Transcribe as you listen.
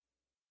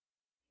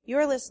You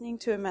are listening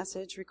to a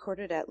message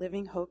recorded at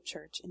Living Hope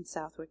Church in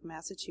Southwick,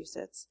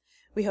 Massachusetts.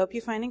 We hope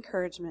you find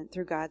encouragement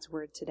through God's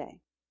Word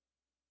today.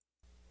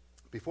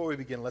 Before we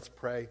begin, let's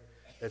pray.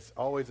 It's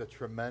always a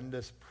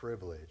tremendous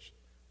privilege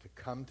to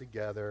come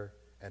together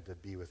and to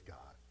be with God.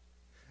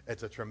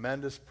 It's a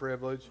tremendous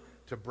privilege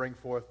to bring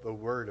forth the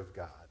Word of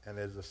God, and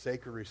it is a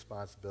sacred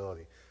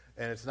responsibility.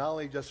 And it's not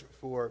only just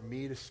for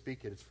me to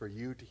speak it, it's for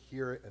you to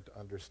hear it and to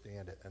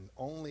understand it. And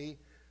only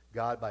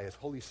God, by His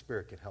Holy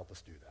Spirit, can help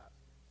us do that.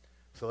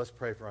 So let's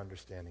pray for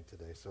understanding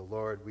today. So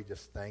Lord, we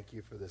just thank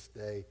you for this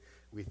day.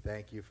 We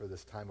thank you for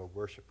this time of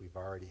worship we've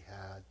already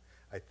had.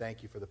 I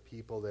thank you for the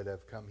people that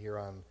have come here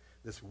on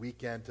this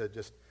weekend to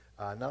just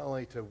not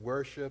only to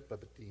worship, but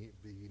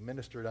be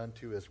ministered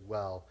unto as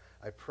well.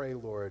 I pray,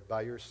 Lord,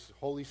 by your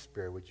Holy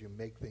Spirit, would you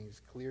make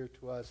things clear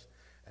to us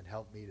and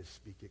help me to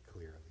speak it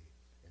clearly.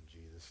 In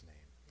Jesus'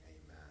 name,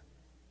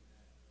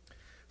 amen.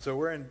 So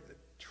we're in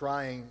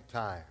trying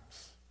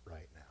times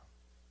right now.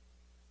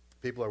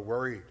 People are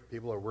worried.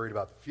 People are worried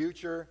about the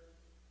future.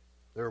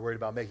 They're worried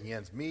about making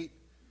ends meet.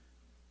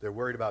 They're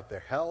worried about their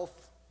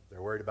health.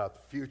 They're worried about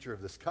the future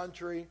of this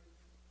country.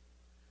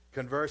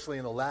 Conversely,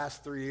 in the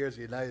last 3 years,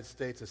 the United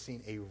States has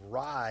seen a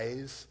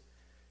rise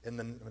in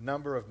the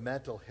number of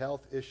mental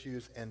health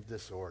issues and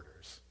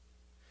disorders.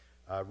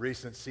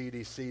 Recent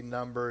CDC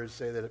numbers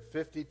say that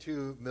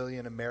 52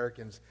 million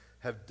Americans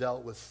have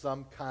dealt with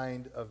some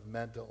kind of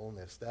mental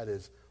illness. That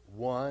is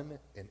 1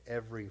 in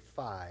every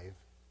 5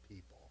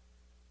 people.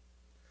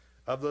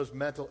 Of those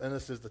mental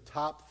illnesses, the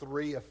top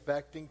 3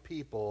 affecting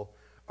people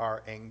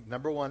are,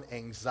 number 1,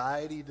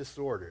 anxiety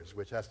disorders,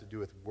 which has to do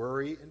with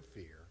worry and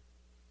fear,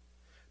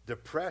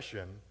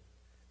 depression,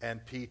 and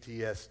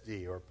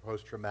PTSD, or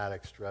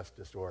post-traumatic stress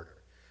disorder.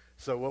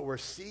 So what we're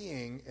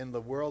seeing in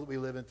the world we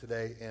live in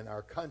today in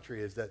our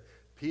country is that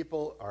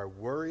people are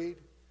worried,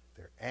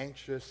 they're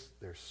anxious,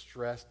 they're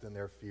stressed, and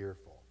they're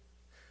fearful.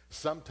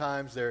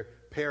 Sometimes they're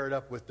paired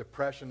up with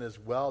depression as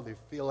well. They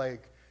feel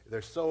like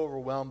they're so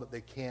overwhelmed that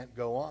they can't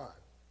go on.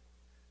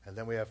 And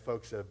then we have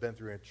folks that have been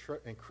through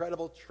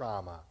incredible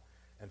trauma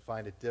and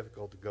find it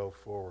difficult to go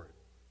forward.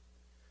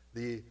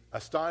 The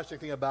astonishing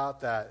thing about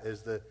that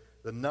is the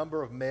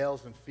number of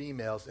males and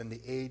females in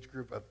the age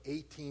group of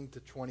 18 to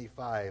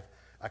 25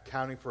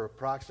 accounting for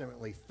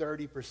approximately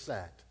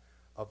 30%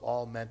 of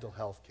all mental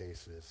health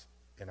cases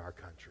in our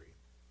country.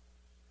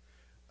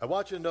 I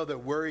want you to know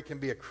that worry can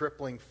be a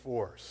crippling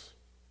force.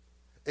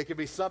 It can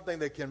be something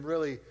that can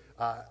really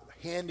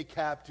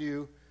handicap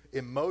you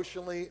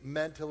emotionally,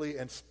 mentally,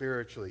 and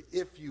spiritually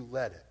if you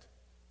let it.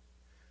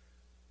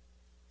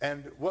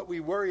 And what we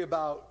worry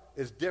about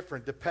is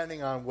different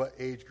depending on what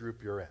age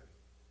group you're in.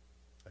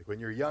 Like when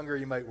you're younger,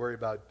 you might worry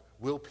about,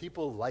 will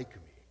people like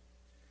me?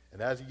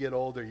 And as you get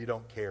older, you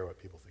don't care what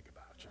people think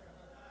about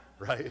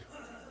you, right?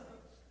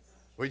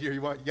 When you're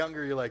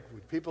younger, you're like, will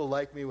people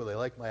like me? Will they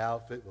like my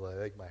outfit? Will they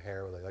like my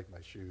hair? Will they like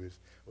my shoes?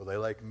 Will they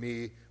like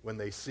me when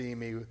they see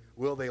me?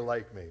 Will they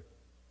like me?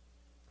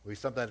 We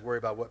sometimes worry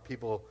about what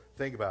people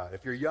think about.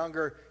 If you're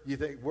younger,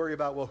 you worry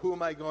about, well, who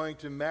am I going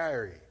to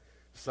marry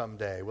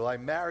someday? Will I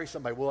marry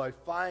somebody? Will I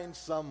find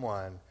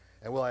someone?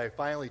 And will I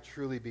finally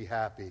truly be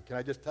happy? Can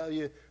I just tell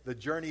you, the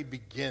journey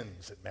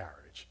begins at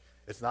marriage.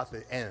 It's not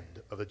the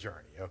end of the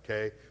journey,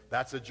 okay?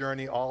 That's a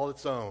journey all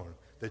its own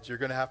that you're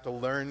going to have to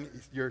learn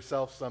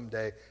yourself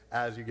someday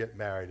as you get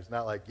married. It's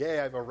not like,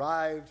 yay, I've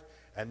arrived,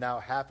 and now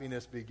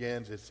happiness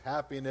begins. It's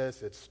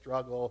happiness, it's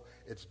struggle,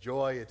 it's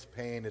joy, it's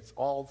pain, it's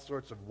all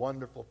sorts of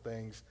wonderful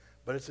things,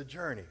 but it's a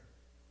journey.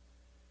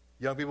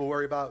 Young people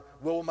worry about,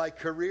 what will my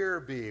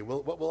career be?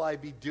 What will I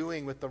be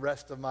doing with the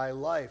rest of my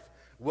life?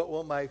 What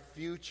will my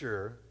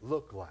future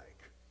look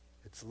like?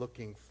 It's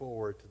looking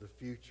forward to the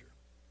future.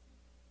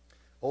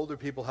 Older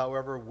people,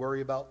 however,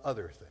 worry about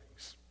other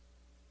things.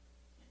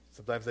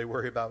 Sometimes they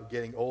worry about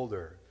getting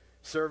older.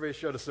 Surveys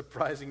showed a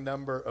surprising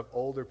number of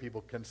older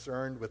people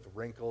concerned with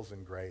wrinkles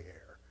and gray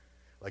hair.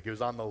 Like it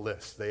was on the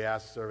list. They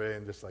asked the survey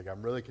and just like,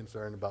 I'm really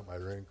concerned about my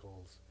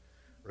wrinkles,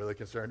 really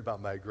concerned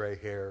about my gray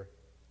hair.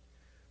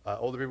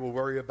 Older people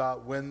worry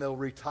about when they'll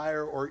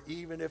retire or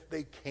even if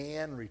they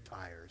can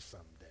retire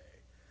someday.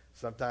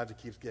 Sometimes it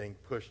keeps getting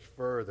pushed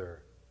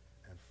further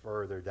and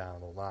further down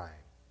the line.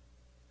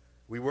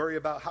 We worry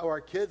about how our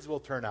kids will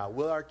turn out.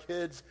 Will our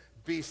kids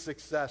be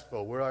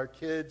successful? Will our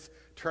kids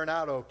turn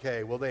out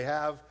okay? Will they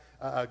have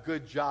a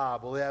good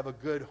job? Will they have a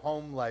good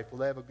home life? Will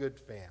they have a good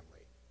family?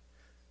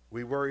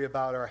 We worry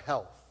about our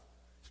health,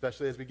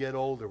 especially as we get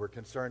older. We're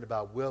concerned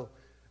about, will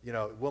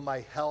my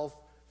health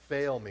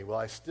fail me? Will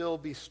I still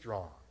be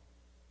strong?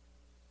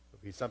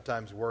 We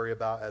sometimes worry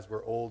about, as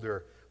we're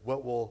older,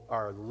 what will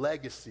our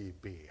legacy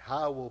be?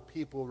 How will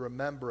people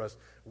remember us?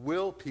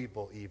 Will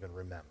people even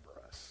remember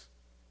us?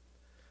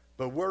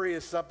 But worry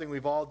is something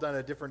we've all done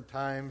at different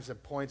times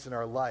and points in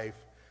our life.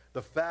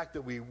 The fact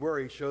that we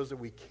worry shows that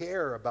we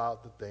care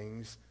about the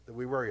things that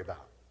we worry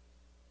about.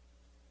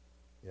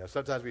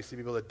 Sometimes we see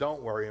people that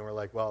don't worry and we're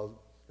like, well,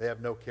 they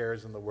have no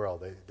cares in the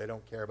world. They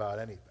don't care about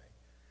anything.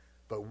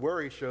 But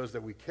worry shows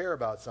that we care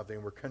about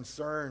something, we're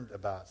concerned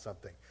about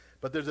something.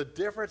 But there's a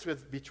difference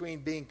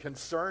between being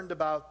concerned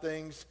about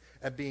things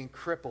and being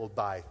crippled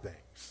by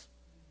things.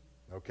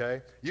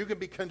 Okay? You can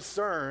be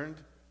concerned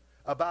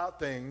about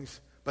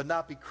things, but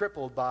not be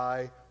crippled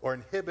by or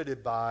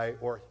inhibited by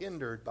or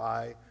hindered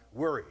by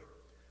worry.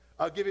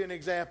 I'll give you an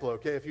example,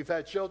 okay? If you've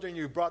had children,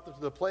 you brought them to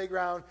the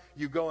playground,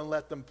 you go and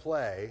let them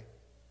play.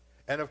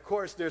 And of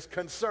course, there's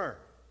concern.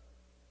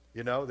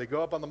 You know, they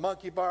go up on the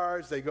monkey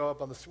bars, they go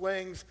up on the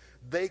swings.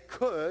 They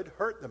could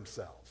hurt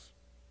themselves.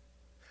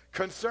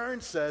 Concern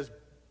says,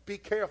 be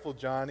careful,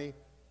 Johnny.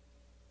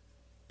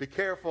 Be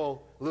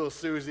careful, little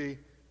Susie.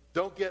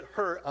 Don't get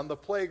hurt on the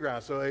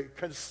playground. So a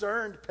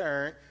concerned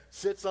parent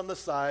sits on the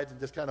sides and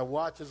just kind of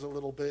watches a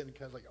little bit and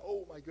kind of like,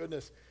 oh my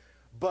goodness.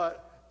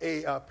 But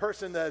a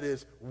person that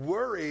is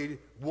worried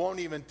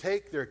won't even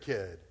take their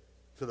kid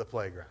to the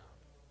playground.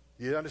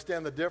 You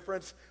understand the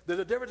difference? There's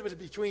a difference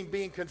between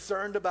being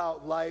concerned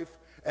about life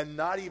and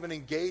not even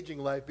engaging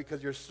life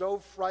because you're so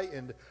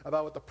frightened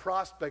about what the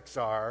prospects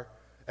are,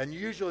 and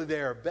usually they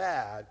are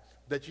bad,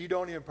 that you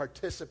don't even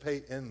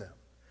participate in them.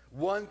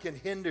 One can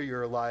hinder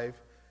your life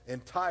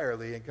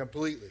entirely and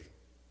completely.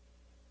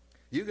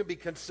 You can be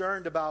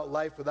concerned about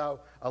life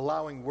without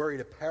allowing worry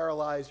to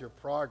paralyze your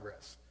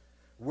progress.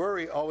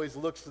 Worry always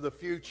looks to the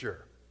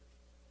future.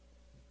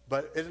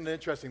 But isn't it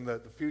interesting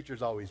that the future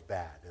is always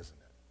bad, isn't it?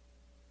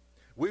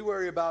 We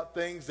worry about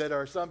things that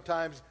are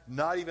sometimes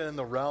not even in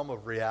the realm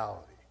of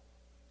reality.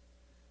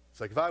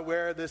 It's like, if I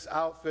wear this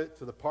outfit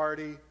to the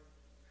party,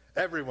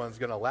 everyone's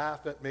going to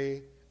laugh at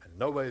me and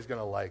nobody's going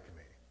to like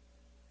me.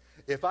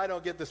 If I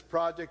don't get this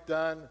project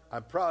done,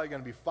 I'm probably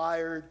going to be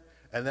fired,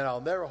 and then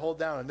I'll never hold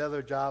down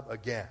another job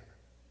again.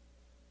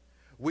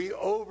 We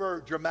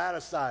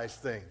over-dramatize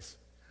things.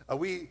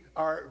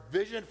 Our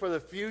vision for the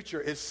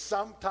future is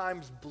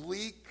sometimes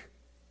bleak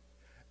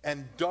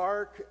and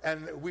dark,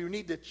 and we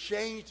need to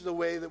change the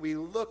way that we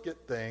look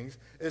at things,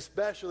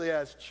 especially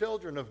as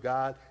children of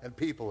God and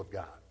people of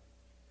God.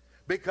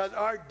 Because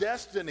our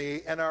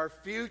destiny and our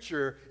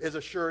future is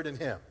assured in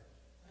Him.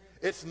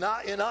 It's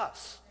not in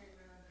us.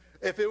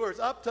 If it was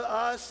up to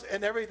us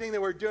and everything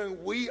that we're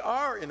doing, we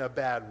are in a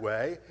bad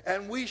way,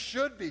 and we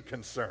should be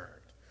concerned.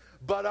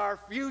 But our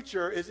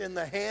future is in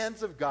the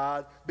hands of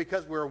God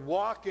because we're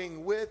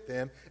walking with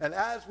Him. And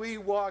as we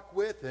walk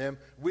with Him,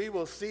 we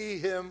will see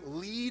Him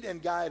lead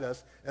and guide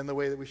us in the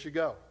way that we should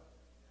go.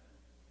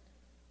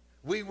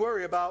 We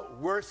worry about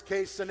worst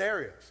case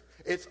scenarios.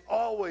 It's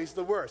always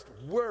the worst.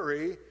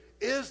 Worry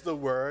is the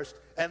worst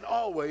and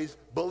always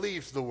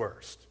believes the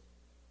worst.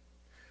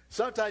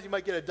 Sometimes you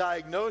might get a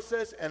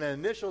diagnosis, and an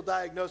initial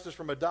diagnosis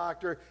from a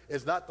doctor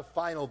is not the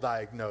final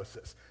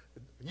diagnosis.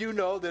 You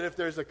know that if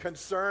there's a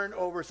concern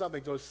over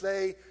something, so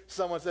say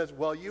someone says,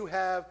 well, you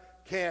have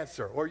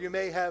cancer, or you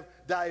may have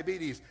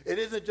diabetes. It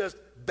isn't just,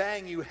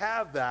 bang, you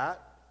have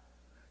that.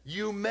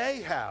 You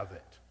may have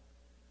it.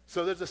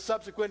 So there's a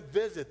subsequent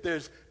visit.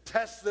 There's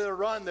tests that are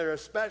run. There are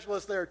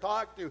specialists that are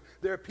talked to.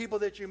 There are people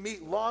that you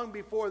meet long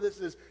before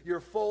this is your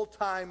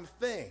full-time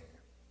thing.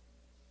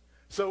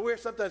 So we're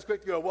sometimes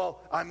quick to go,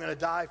 well, I'm going to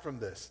die from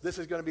this. This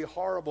is going to be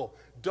horrible.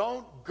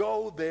 Don't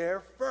go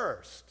there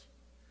first.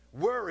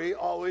 Worry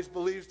always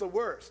believes the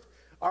worst.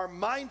 Our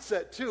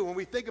mindset, too, when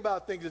we think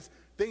about things,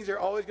 things are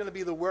always going to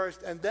be the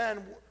worst. And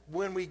then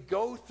when we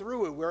go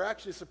through it, we're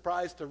actually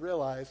surprised to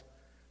realize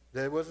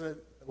that it wasn't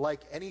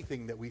like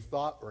anything that we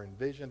thought or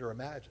envisioned or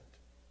imagined.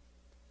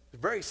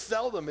 Very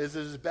seldom is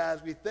it as bad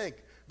as we think.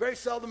 Very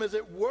seldom is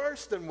it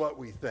worse than what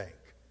we think.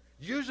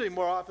 Usually,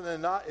 more often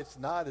than not, it's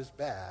not as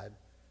bad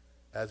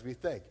as we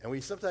think. And we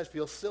sometimes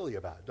feel silly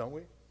about it, don't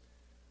we?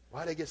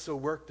 Why did I get so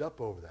worked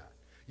up over that?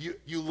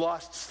 You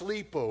lost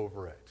sleep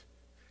over it.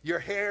 Your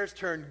hair's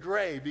turned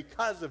gray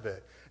because of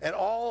it. And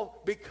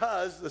all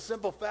because the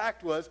simple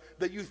fact was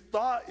that you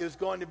thought it was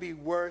going to be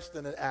worse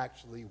than it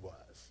actually was.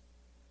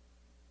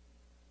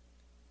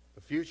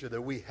 The future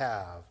that we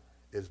have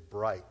is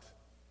bright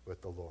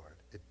with the Lord.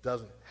 It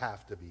doesn't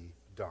have to be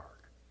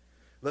dark.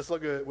 Let's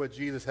look at what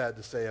Jesus had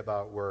to say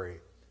about worry.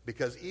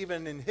 Because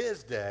even in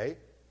his day,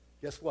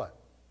 guess what?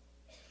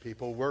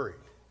 People worried.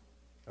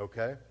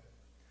 Okay?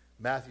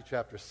 Matthew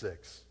chapter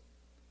 6,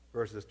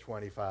 verses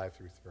 25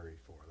 through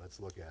 34.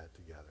 Let's look at it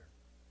together.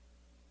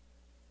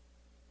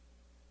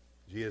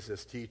 Jesus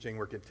is teaching.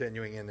 We're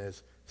continuing in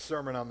his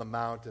Sermon on the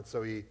Mount, and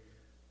so he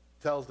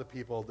tells the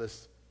people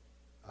this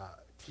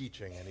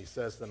teaching, and he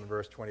says then in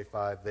verse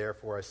 25,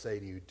 therefore I say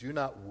to you, do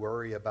not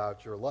worry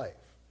about your life,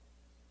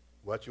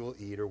 what you will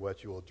eat or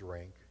what you will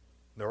drink,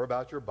 nor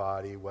about your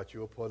body, what you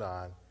will put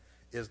on.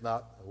 Is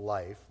not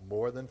life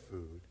more than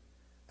food,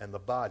 and the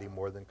body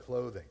more than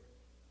clothing?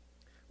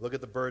 Look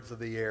at the birds of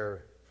the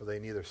air, for they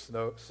neither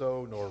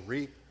sow nor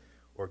reap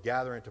or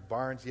gather into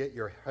barns, yet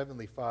your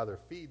heavenly Father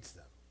feeds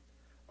them.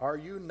 Are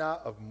you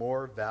not of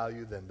more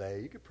value than they?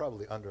 You could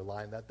probably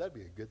underline that. That'd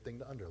be a good thing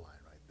to underline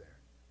right there.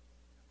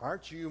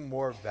 Aren't you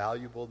more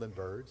valuable than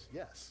birds?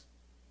 Yes.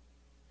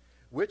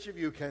 Which of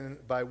you can,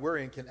 by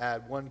worrying, can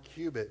add 1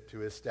 cubit to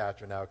his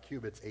stature? Now, a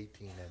cubit's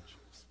 18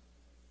 inches.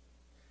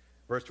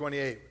 Verse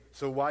 28,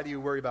 so why do you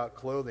worry about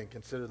clothing?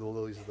 Consider the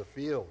lilies of the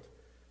field,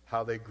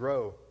 how they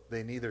grow.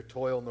 they neither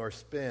toil nor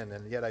spin.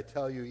 And yet I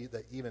tell you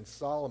that even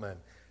Solomon,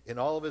 in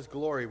all of his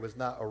glory, was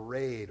not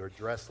arrayed or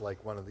dressed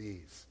like one of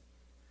these.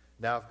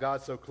 Now, if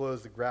God so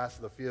clothes the grass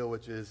of the field,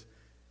 which is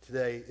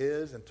today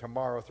is and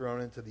tomorrow thrown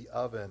into the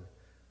oven,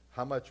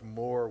 how much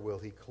more will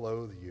he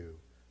clothe you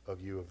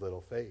of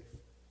little faith?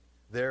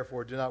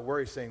 Therefore, do not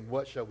worry, saying,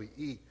 what shall we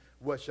eat?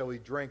 What shall we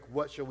drink?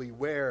 What shall we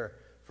wear?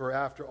 For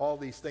after all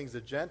these things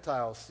the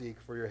Gentiles seek,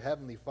 for your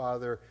heavenly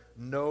Father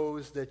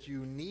knows that you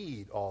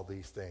need all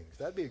these things.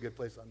 That'd be a good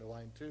place to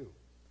underline too.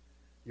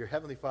 Your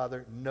heavenly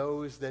Father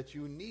knows that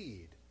you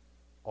need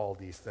all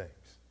these things.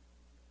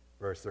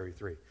 Verse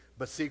 33.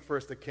 But seek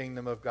first the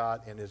kingdom of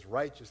God and his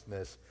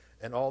righteousness,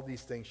 and all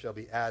these things shall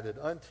be added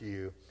unto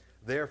you.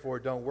 Therefore,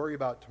 don't worry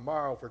about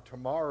tomorrow, for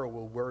tomorrow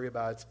will worry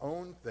about its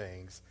own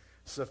things.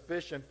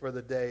 Sufficient for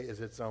the day is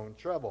its own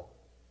trouble.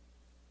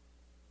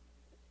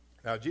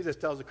 Now, Jesus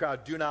tells the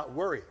crowd, do not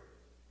worry.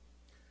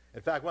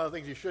 In fact, one of the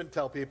things you shouldn't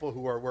tell people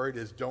who are worried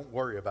is don't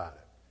worry about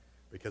it,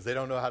 because they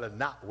don't know how to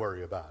not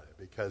worry about it,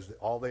 because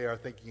all they are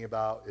thinking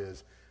about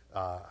is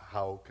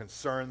how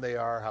concerned they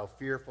are, how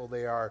fearful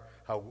they are,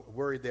 how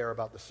worried they are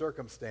about the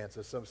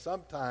circumstances. So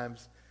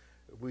sometimes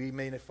we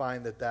may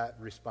find that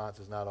response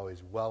is not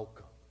always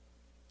welcome.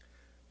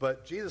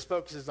 But Jesus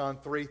focuses on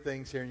three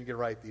things here, and you can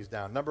write these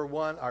down. Number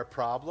one, our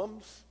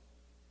problems.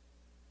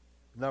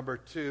 Number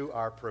two,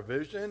 our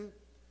provision.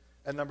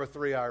 And number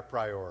three, our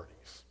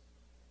priorities.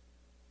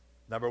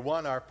 Number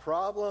one, our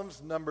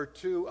problems. Number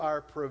two,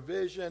 our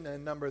provision.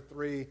 And number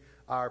three,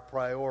 our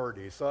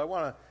priorities. So I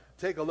want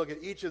to take a look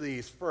at each of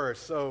these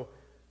first. So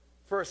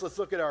first, let's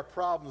look at our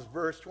problems.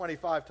 Verse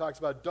 25 talks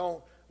about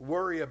don't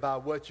worry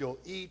about what you'll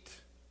eat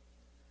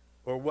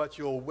or what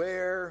you'll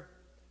wear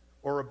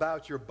or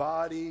about your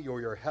body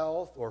or your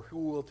health or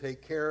who will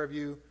take care of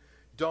you.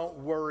 Don't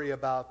worry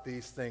about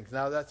these things.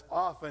 Now, that's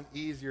often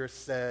easier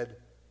said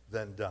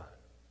than done.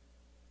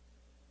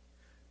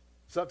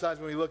 Sometimes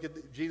when we look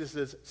at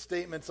Jesus'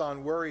 statements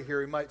on worry here,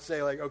 he might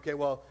say like, okay,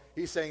 well,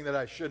 he's saying that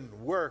I shouldn't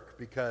work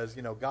because,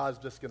 God's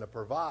just going to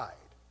provide.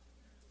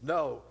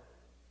 No,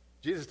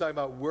 Jesus is talking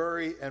about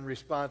worry and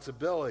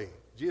responsibility.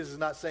 Jesus is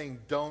not saying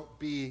don't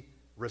be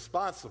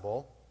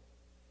responsible.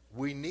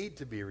 We need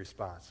to be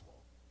responsible.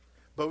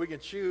 But we can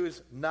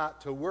choose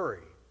not to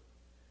worry.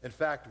 In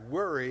fact,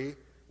 worry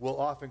will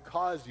often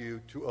cause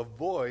you to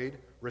avoid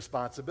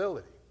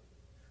responsibility.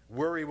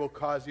 Worry will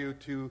cause you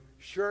to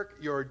shirk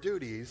your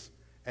duties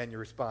and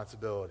your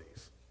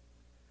responsibilities.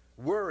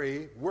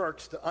 Worry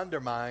works to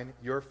undermine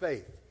your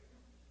faith.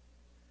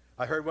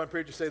 I heard one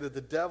preacher say that the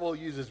devil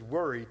uses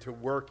worry to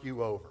work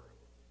you over.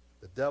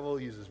 The devil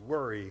uses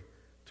worry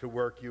to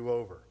work you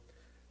over.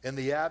 In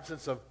the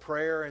absence of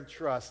prayer and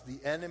trust, the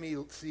enemy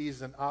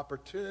sees an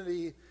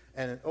opportunity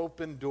and an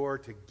open door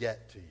to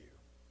get to you.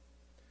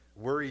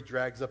 Worry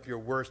drags up your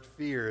worst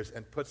fears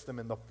and puts them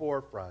in the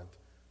forefront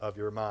of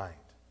your mind.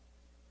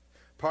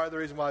 Part of the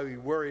reason why we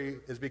worry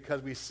is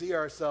because we see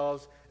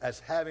ourselves as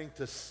having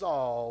to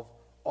solve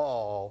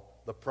all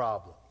the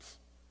problems.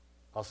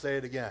 I'll say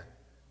it again.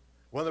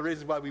 One of the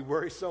reasons why we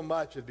worry so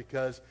much is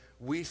because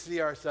we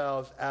see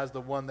ourselves as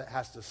the one that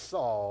has to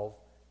solve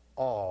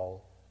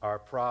all our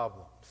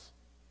problems.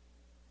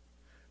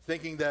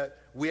 Thinking that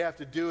we have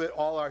to do it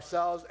all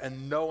ourselves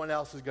and no one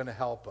else is going to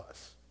help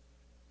us.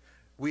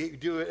 We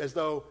do it as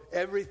though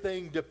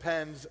everything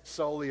depends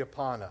solely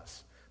upon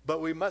us.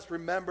 But we must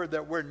remember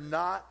that we're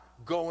not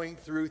going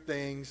through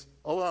things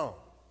alone.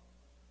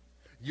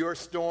 Your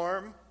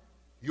storm,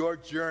 your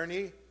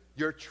journey,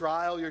 your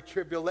trial, your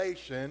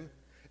tribulation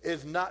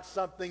is not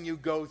something you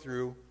go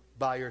through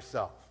by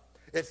yourself.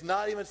 It's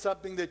not even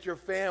something that your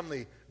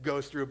family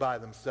goes through by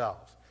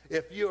themselves.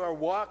 If you are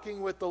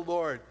walking with the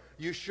Lord,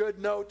 you should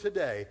know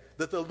today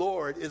that the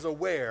Lord is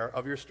aware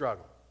of your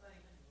struggle.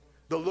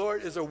 The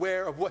Lord is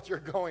aware of what you're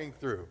going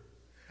through.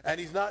 And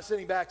he's not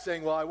sitting back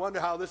saying, well, I wonder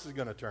how this is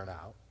going to turn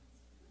out.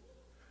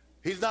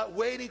 He's not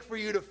waiting for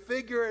you to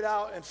figure it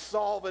out and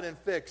solve it and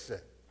fix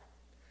it.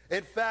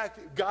 In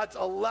fact, God's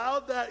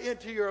allowed that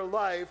into your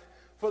life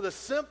for the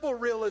simple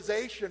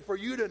realization for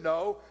you to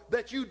know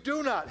that you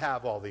do not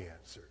have all the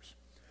answers.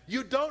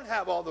 You don't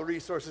have all the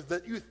resources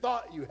that you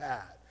thought you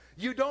had.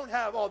 You don't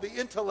have all the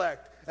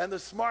intellect and the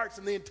smarts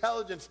and the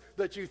intelligence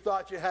that you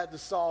thought you had to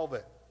solve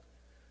it.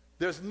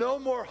 There's no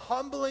more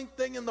humbling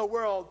thing in the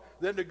world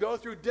than to go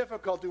through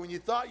difficulty when you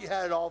thought you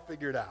had it all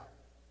figured out.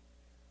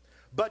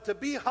 But to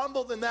be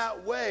humbled in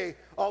that way,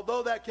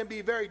 although that can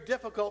be very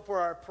difficult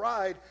for our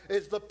pride,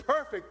 is the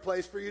perfect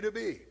place for you to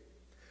be.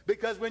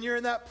 Because when you're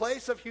in that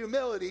place of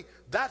humility,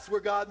 that's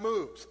where God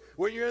moves.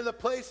 When you're in the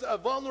place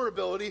of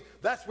vulnerability,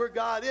 that's where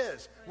God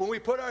is. When we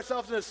put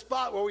ourselves in a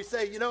spot where we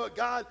say, you know what,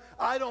 God,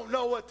 I don't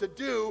know what to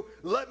do.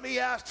 Let me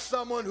ask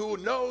someone who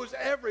knows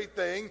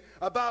everything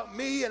about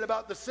me and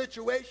about the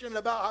situation and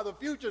about how the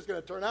future is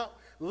going to turn out.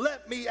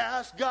 Let me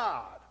ask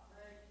God.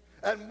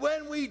 And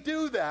when we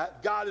do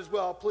that, God is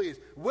well pleased.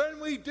 When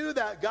we do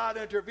that, God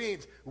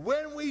intervenes.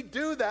 When we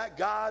do that,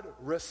 God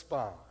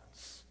responds.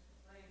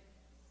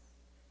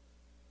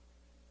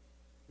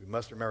 We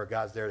must remember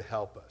God's there to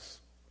help us.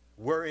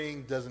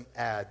 Worrying doesn't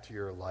add to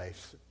your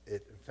life.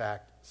 It, in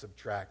fact,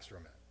 subtracts from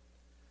it.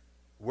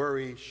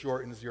 Worry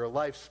shortens your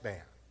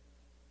lifespan.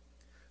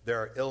 There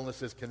are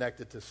illnesses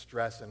connected to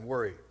stress and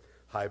worry.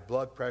 High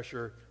blood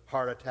pressure,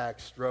 heart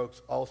attacks,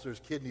 strokes,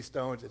 ulcers, kidney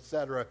stones,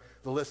 etc.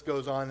 The list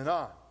goes on and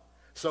on.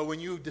 So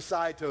when you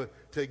decide to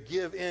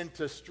give in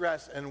to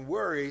stress and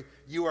worry,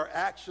 you are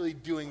actually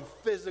doing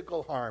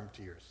physical harm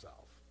to yourself.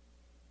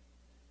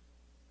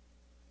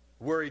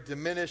 Worry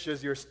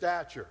diminishes your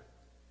stature.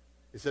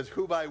 It says,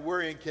 who by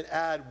worrying can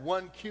add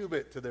 1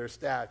 cubit to their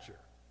stature?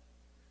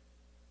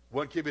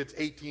 1 cubit's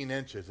 18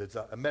 inches. It's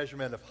a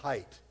measurement of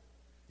height.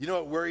 You know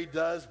what worry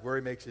does?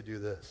 Worry makes you do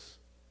this.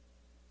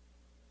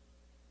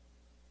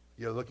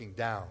 You're looking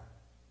down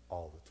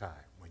all the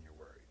time when you're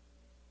worried,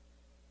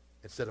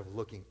 instead of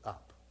looking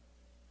up.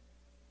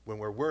 When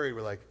we're worried,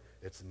 we're like,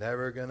 it's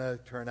never going to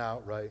turn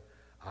out right.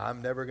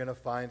 I'm never going to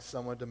find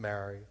someone to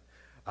marry.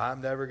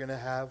 I'm never going to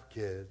have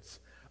kids.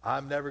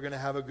 I'm never going to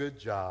have a good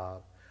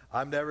job.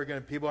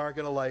 People aren't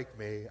going to like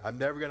me. I'm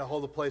never going to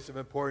hold a place of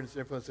importance,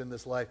 influence in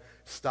this life.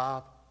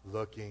 Stop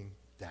looking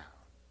down.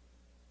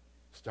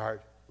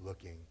 Start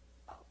looking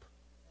up.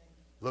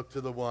 Look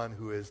to the one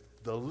who is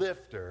the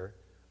lifter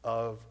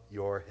of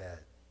your head.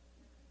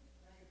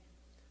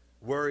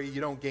 Worry,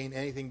 you don't gain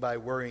anything by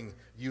worrying.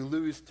 You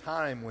lose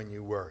time when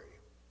you worry.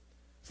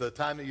 So the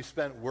time that you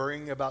spent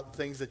worrying about the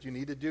things that you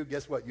need to do,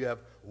 guess what? You have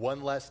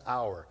 1 less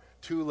hour,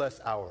 2 less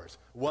hours,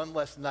 1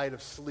 less night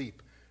of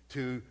sleep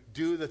to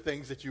do the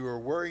things that you were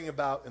worrying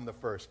about in the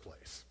first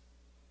place.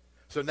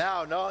 So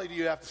now, not only do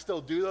you have to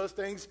still do those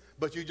things,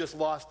 but you just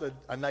lost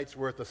a night's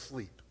worth of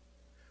sleep,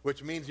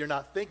 which means you're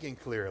not thinking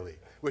clearly,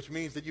 which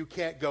means that you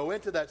can't go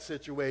into that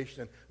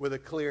situation with a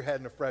clear head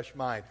and a fresh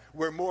mind.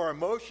 We're more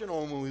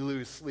emotional when we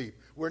lose sleep.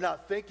 We're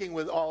not thinking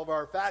with all of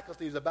our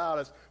faculties about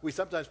us. We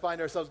sometimes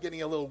find ourselves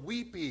getting a little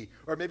weepy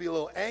or maybe a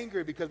little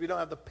angry because we don't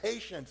have the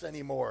patience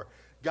anymore.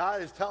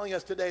 God is telling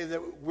us today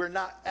that we're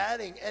not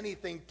adding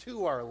anything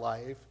to our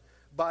life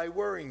by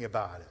worrying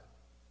about it.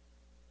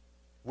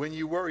 When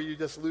you worry, you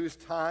just lose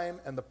time,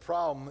 and the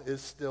problem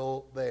is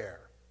still there.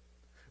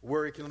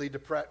 Worry can lead to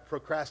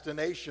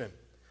procrastination.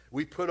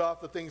 We put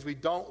off the things we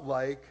don't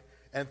like,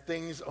 and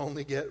things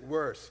only get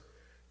worse.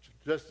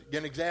 Just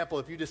an example,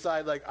 if you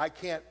decide, like, I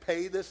can't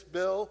pay this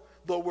bill,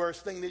 the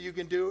worst thing that you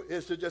can do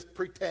is to just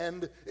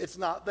pretend it's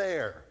not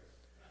there.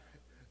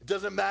 It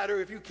doesn't matter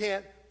if you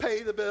can't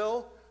pay the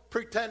bill.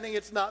 Pretending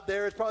it's not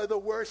there is probably the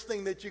worst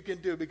thing that you can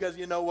do, because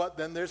you know what?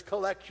 Then there's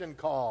collection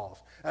calls,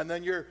 and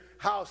then your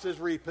house is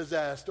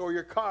repossessed or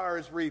your car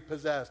is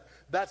repossessed.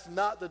 That's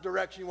not the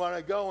direction you want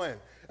to go in.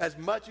 As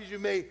much as you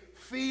may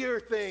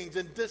fear things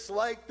and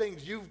dislike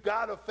things, you've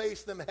got to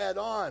face them head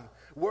on.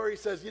 Worry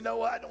says, you know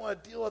what? I don't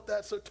want to deal with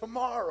that, so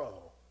tomorrow.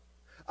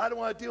 I don't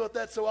want to deal with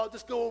that, so I'll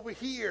just go over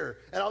here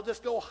and I'll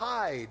just go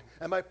hide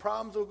and my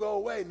problems will go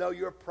away. No,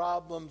 your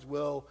problems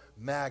will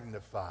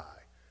magnify.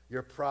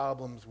 Your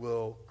problems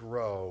will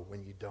grow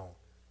when you don't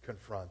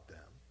confront them.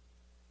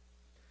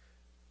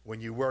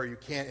 When you worry, you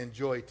can't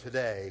enjoy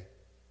today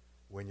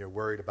when you're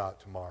worried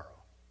about tomorrow.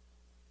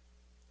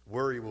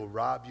 Worry will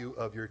rob you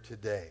of your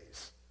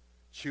todays.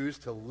 Choose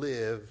to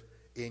live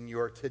in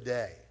your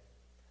today.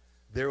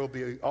 There will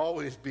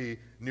always be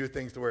new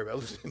things to worry about.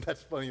 Listen,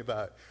 that's funny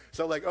about it.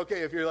 So, like,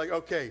 okay, if you're like,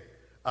 okay,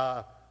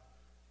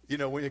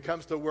 when it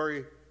comes to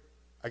worry,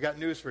 I got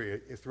news for you.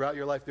 Throughout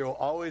your life, there will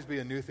always be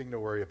a new thing to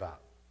worry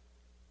about.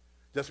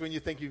 Just when you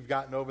think you've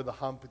gotten over the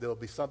hump, there will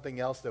be something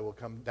else that will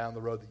come down the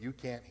road that you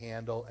can't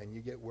handle, and you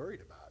get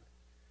worried about it.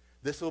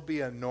 This will be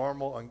a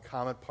normal and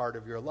common part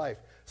of your life.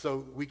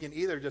 So we can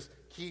either just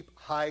keep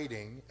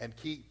hiding and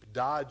keep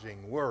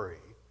dodging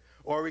worry,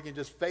 or we can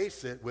just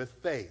face it with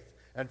faith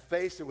and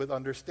face it with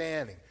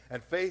understanding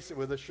and face it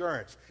with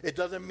assurance. It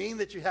doesn't mean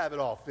that you have it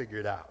all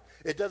figured out.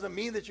 It doesn't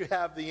mean that you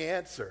have the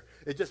answer.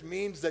 It just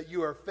means that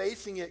you are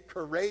facing it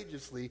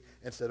courageously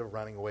instead of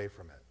running away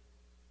from it.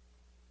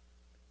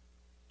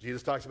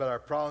 Jesus talks about our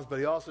problems, but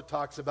he also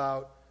talks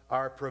about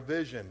our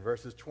provision,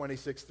 verses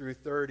 26 through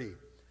 30.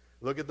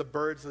 Look at the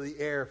birds of the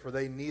air, for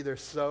they neither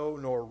sow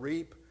nor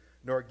reap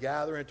nor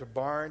gather into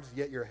barns,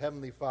 yet your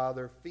heavenly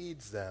Father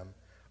feeds them.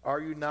 Are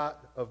you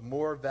not of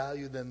more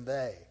value than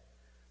they?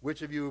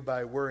 Which of you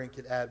by worrying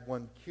can add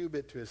 1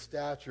 cubit to his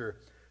stature?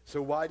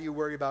 So why do you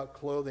worry about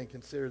clothing?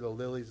 Consider the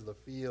lilies of the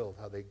field,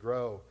 how they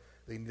grow.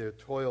 They neither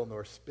toil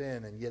nor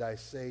spin, and yet I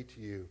say to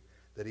you,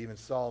 that even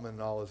Solomon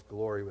in all his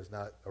glory was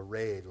not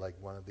arrayed like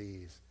one of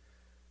these.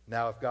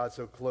 Now if God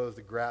so clothes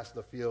the grass of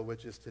the field,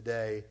 which is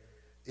today,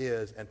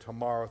 and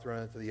tomorrow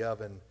thrown into the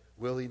oven,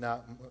 will he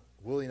not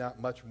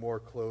much more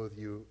clothe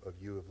you of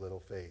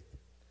little faith?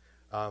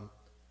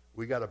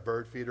 We got a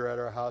bird feeder at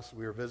our house.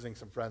 We were visiting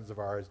some friends of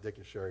ours, Dick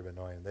and Sherry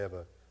Benoit. They have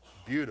a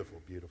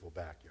beautiful, beautiful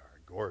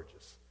backyard,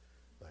 gorgeous,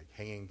 like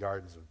hanging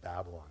gardens of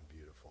Babylon,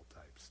 beautiful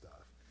type stuff.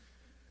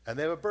 And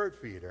they have a bird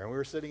feeder, and we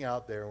were sitting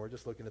out there, and we're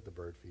just looking at the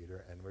bird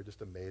feeder, and we're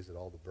just amazed at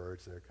all the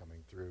birds that are coming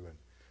through, and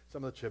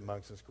some of the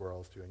chipmunks and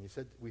squirrels too.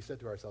 And we said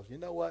to ourselves, you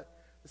know what?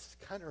 This is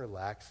kind of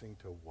relaxing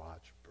to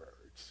watch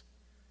birds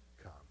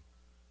come.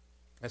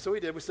 And so we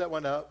did. We set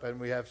one up, and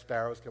we have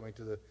sparrows coming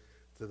to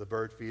the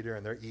bird feeder,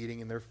 and they're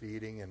eating and they're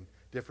feeding, and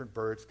different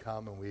birds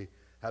come, and we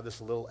have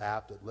this little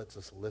app that lets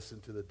us listen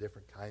to the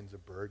different kinds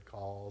of bird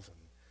calls and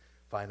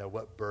find out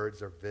what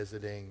birds are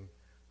visiting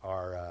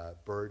our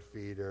bird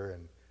feeder,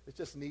 and it's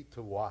just neat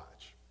to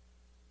watch.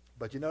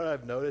 But you know what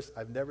I've noticed?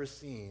 I've never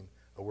seen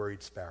a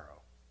worried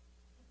sparrow.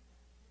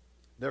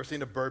 Never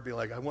seen a bird be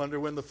like, I wonder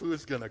when the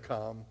food's going to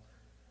come.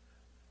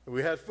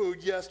 We had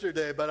food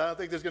yesterday, but I don't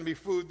think there's going to be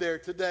food there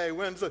today.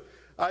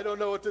 I don't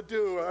know what to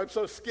do. I'm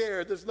so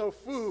scared. There's no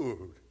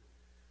food.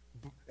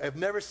 I've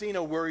never seen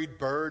a worried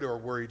bird or a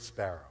worried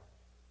sparrow.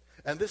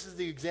 And this is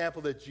the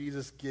example that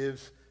Jesus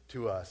gives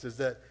to us, is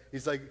that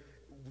he's like,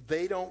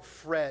 they don't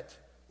fret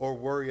or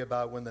worry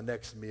about when the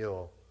next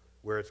meal,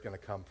 where it's going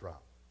to come from.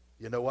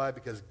 You know why?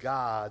 Because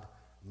God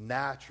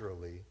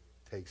naturally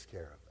takes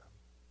care of them.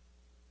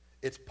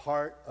 It's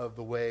part of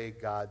the way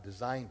God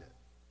designed it.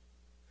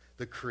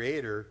 The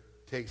Creator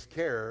takes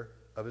care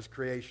of his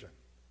creation.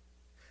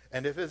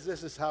 And if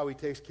this is how he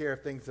takes care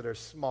of things that are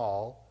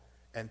small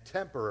and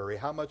temporary,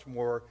 how much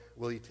more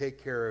will he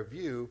take care of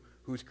you,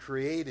 who's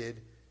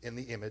created in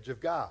the image of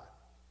God?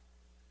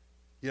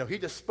 You know, he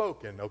just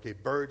spoken. Okay,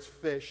 birds,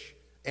 fish,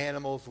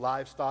 animals,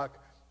 livestock,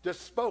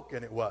 just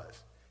spoken it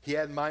was. He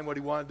had in mind what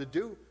he wanted to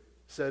do,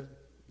 said,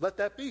 let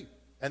that be.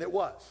 And it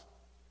was.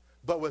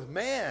 But with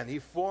man, he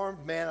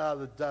formed man out of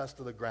the dust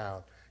of the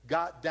ground,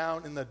 got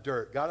down in the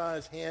dirt, got on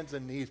his hands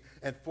and knees,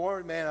 and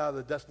formed man out of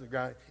the dust of the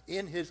ground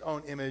in his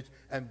own image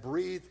and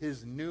breathed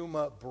his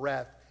pneuma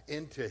breath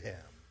into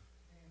him.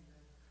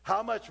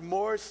 How much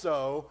more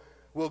so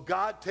will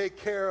God take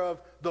care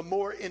of the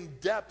more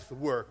in-depth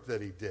work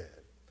that he did?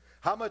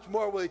 How much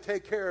more will he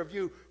take care of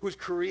you, who's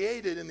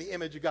created in the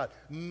image of God?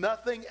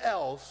 Nothing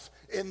else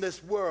in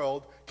this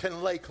world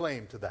can lay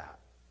claim to that.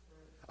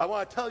 I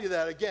want to tell you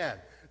that again.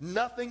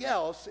 Nothing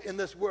else in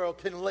this world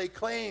can lay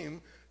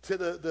claim to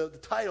the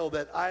title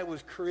that I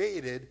was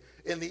created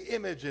in the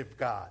image of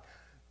God.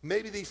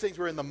 Maybe these things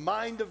were in the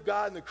mind of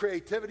God and the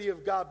creativity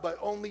of God, but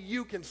only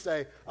you can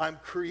say, I'm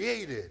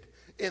created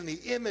in the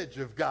image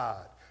of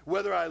God.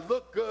 Whether I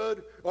look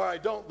good or I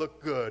don't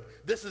look good,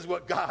 this is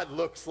what God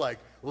looks like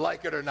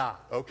it or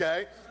not,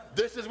 okay?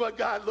 This is what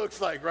God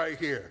looks like right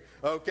here,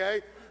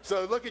 okay?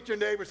 So look at your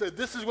neighbor and say,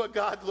 this is what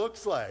God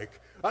looks like.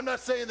 I'm not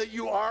saying that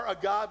you are a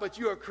God, but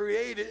you are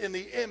created in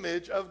the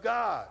image of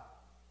God.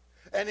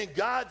 And in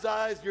God's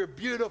eyes, you're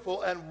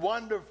beautiful and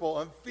wonderful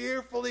and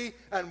fearfully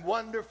and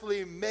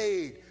wonderfully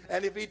made.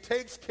 And if he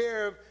takes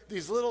care of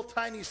these little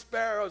tiny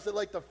sparrows that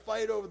like to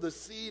fight over the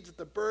seeds at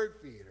the bird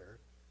feeder,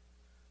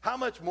 how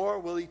much more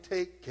will he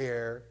take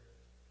care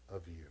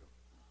of you?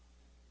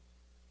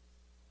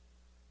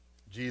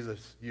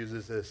 Jesus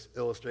uses this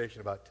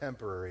illustration about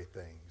temporary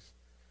things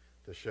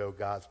to show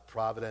God's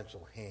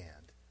providential hand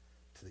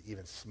to the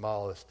even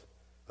smallest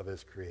of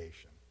his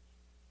creation.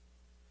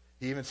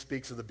 He even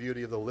speaks of the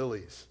beauty of the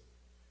lilies.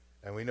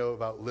 And we know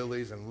about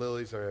lilies, and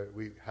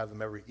we have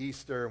them every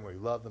Easter, and we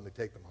love them. We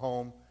take them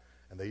home,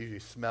 and they usually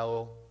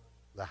smell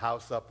the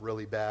house up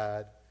really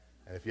bad.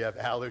 And if you have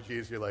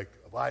allergies, you're like,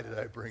 why did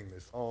I bring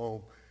this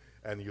home?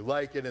 And you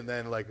like it, and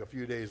then like a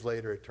few days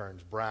later, it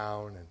turns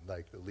brown, and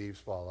like the leaves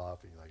fall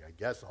off, and you're like, I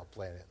guess I'll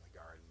plant it in the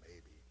garden,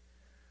 maybe.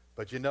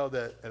 But you know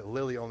that a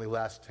lily only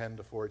lasts 10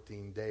 to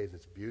 14 days.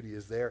 Its beauty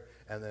is there,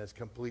 and then it's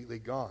completely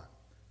gone.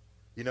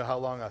 You know how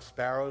long a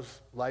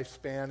sparrow's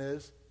lifespan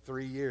is?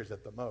 3 years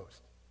at the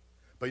most.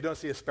 But you don't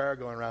see a sparrow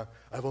going around,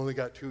 I've only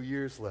got 2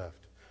 years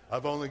left.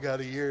 I've only got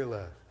a year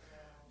left.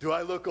 Do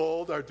I look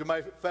old, or do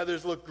my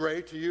feathers look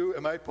gray to you?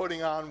 Am I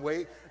putting on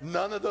weight?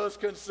 None of those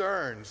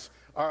concerns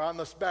are on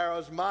the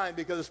sparrow's mind,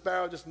 because the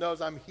sparrow just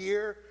knows I'm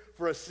here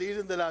for a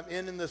season that I'm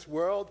in this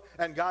world,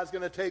 and God's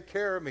going to take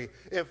care of me.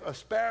 If a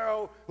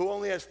sparrow who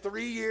only has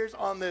 3 years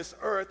on this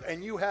earth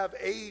and you have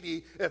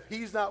 80, if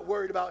he's not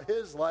worried about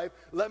his life,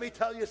 let me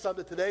tell you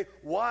something today.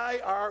 Why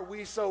are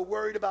we so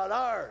worried about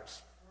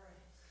ours?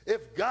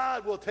 If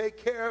God will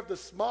take care of the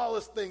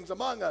smallest things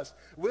among us,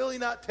 will he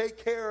not take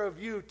care of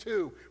you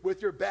too,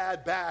 with your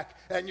bad back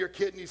and your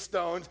kidney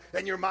stones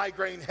and your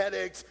migraine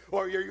headaches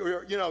or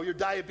your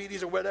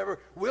diabetes or whatever?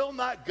 Will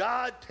not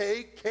God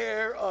take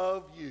care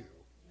of you? Yes.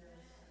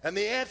 And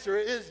the answer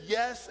is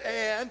yes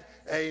and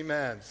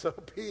amen. So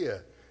be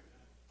it.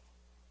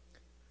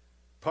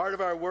 Part of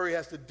our worry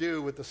has to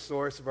do with the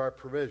source of our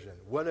provision.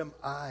 What am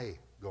I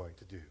going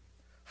to do?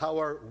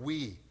 How are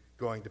we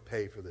going to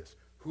pay for this?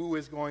 Who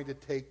is going to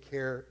take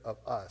care of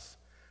us?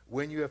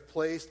 When you have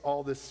placed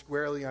all this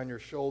squarely on your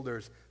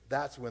shoulders,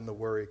 that's when the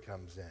worry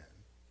comes in.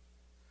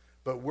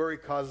 But worry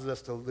causes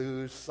us to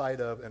lose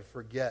sight of and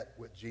forget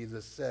what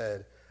Jesus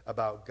said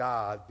about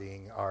God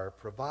being our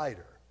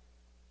provider.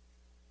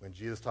 When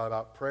Jesus talked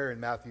about prayer in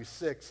Matthew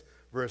 6,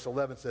 verse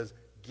 11 says,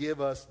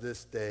 give us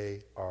this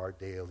day our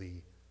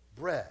daily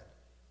bread.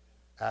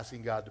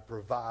 Asking God to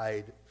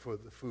provide for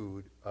the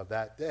food of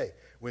that day.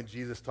 When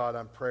Jesus taught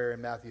on prayer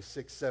in Matthew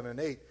 6, 7, and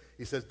 8,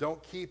 he says,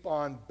 don't keep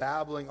on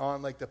babbling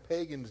on like the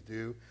pagans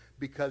do,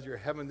 because your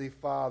heavenly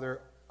Father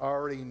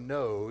already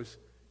knows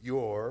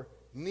your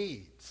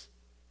needs.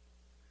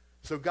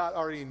 So God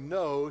already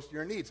knows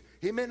your needs.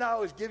 He may not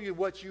always give you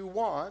what you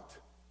want,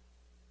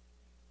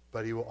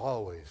 but he will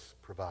always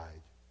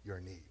provide your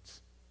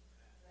needs.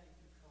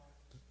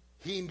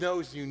 He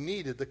knows you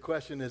need it. The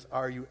question is,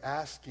 are you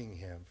asking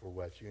him for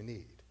what you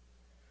need?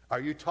 Are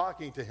you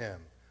talking to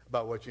him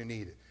about what you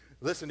need?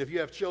 Listen, if you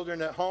have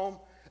children at home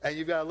and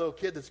you've got a little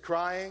kid that's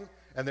crying,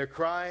 and they're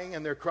crying,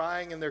 and they're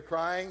crying, and they're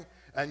crying,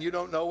 and you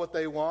don't know what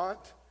they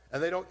want,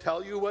 and they don't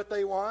tell you what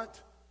they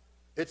want,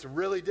 it's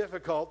really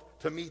difficult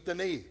to meet the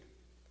need.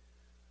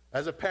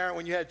 As a parent,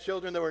 when you had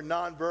children that were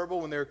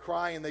nonverbal, when they were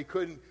crying and they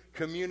couldn't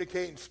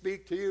communicate and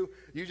speak to you,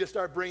 you just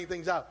start bringing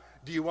things out.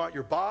 Do you want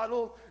your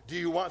bottle? Do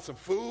you want some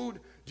food?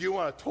 Do you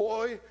want a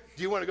toy?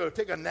 Do you want to go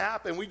take a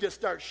nap? And we just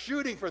start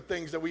shooting for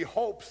things that we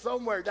hope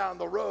somewhere down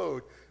the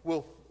road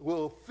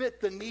will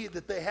fit the need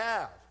that they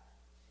have.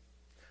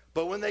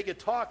 But when they get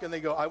talking,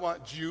 they go, I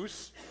want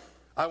juice.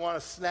 I want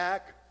a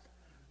snack.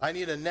 I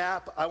need a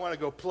nap. I want to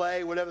go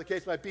play, whatever the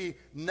case might be.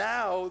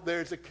 Now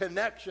there's a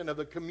connection of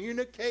the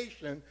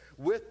communication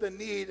with the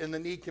need, and the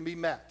need can be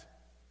met.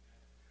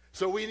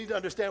 So we need to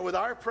understand with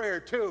our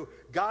prayer, too,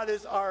 God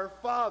is our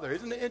Father.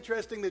 Isn't it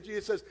interesting that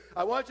Jesus says,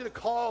 I want you to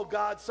call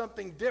God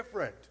something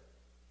different?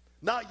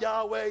 Not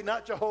Yahweh,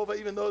 not Jehovah,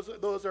 even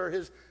those are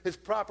his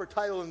proper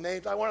title and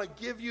names. I want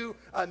to give you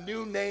a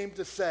new name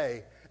to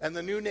say. And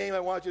the new name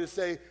I want you to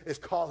say is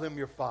call him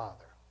your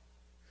Father.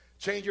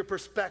 Change your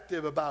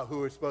perspective about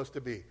who it's supposed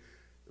to be.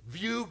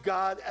 View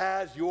God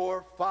as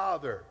your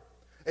Father.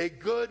 A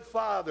good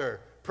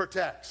father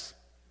protects.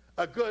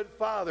 A good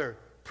father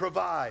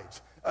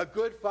provides. A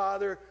good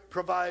father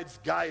provides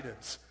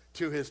guidance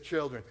to his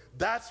children.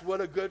 That's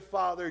what a good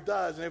father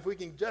does. And if we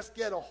can just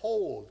get a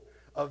hold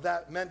of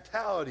that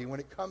mentality when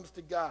it comes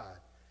to God,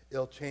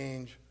 it'll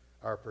change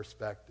our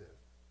perspective.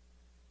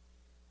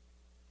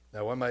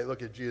 Now, one might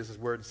look at Jesus'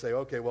 word and say,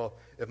 okay, well,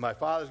 if my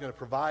Father's going to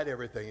provide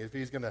everything, if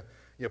he's going to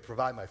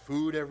provide my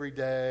food every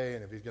day,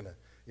 and if he's going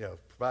to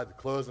provide the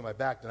clothes on my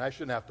back, then I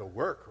shouldn't have to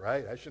work,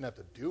 right? I shouldn't have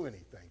to do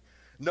anything.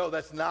 No,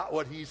 that's not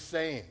what he's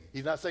saying.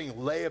 He's not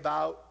saying lay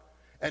about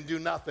and do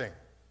nothing.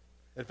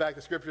 In fact,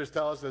 the scriptures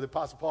tell us that the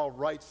Apostle Paul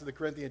writes to the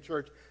Corinthian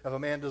church, if a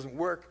man doesn't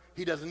work,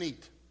 he doesn't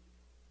eat.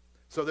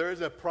 So there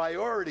is a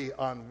priority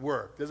on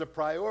work. There's a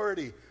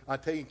priority on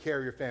taking care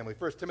of your family.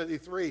 1 Timothy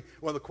 3,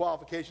 one of the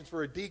qualifications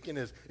for a deacon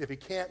is if he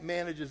can't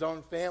manage his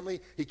own family,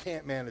 he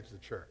can't manage the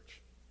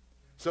church.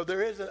 So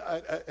there is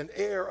an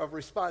air of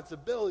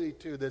responsibility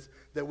to this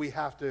that we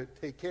have to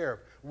take care of.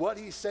 What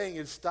he's saying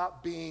is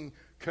stop being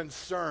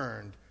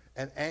concerned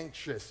and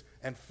anxious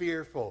and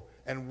fearful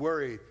and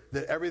worried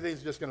that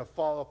everything's just going to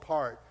fall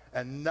apart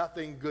and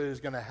nothing good is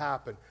going to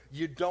happen.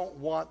 You don't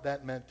want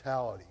that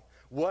mentality.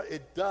 What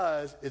it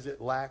does is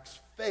it lacks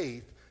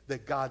faith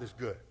that God is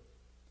good.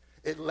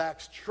 It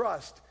lacks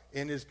trust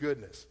in his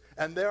goodness.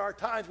 And there are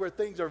times where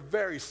things are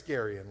very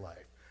scary in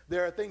life.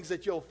 There are things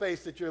that you'll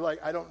face that you're like,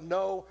 I don't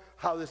know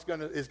how this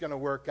is going to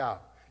work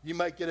out. You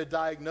might get a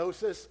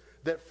diagnosis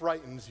that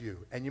frightens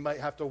you, and you might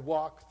have to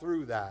walk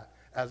through that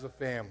as a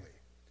family.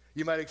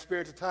 You might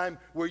experience a time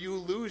where you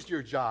lose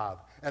your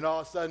job, and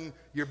all of a sudden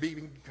you're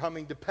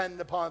becoming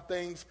dependent upon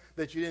things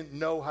that you didn't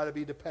know how to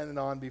be dependent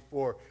on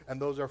before, and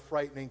those are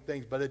frightening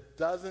things. But it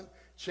doesn't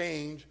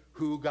change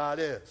who God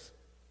is.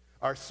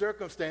 Our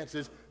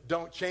circumstances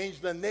don't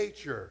change the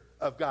nature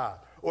of God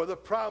or the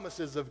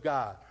promises of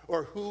God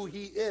or who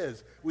he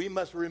is. We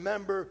must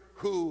remember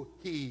who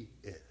he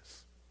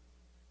is.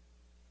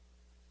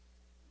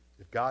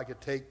 If God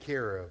could take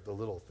care of the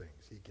little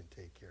things, he can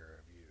take care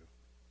of you.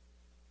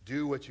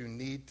 Do what you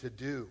need to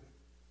do.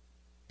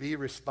 Be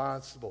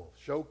responsible.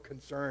 Show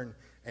concern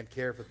and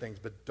care for things,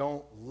 but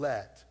don't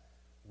let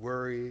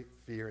worry,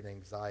 fear, and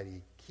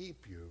anxiety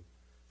keep you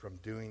from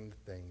doing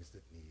the things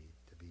that need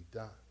to be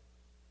done.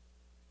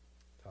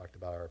 Talked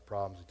about our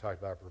problems. We talked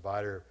about our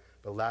provider.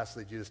 But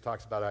lastly, Jesus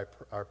talks about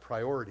our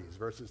priorities,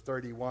 verses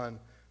 31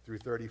 through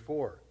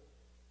 34.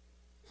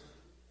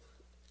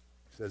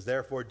 He says,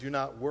 therefore, do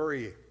not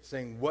worry,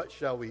 saying, what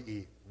shall we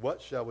eat?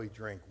 What shall we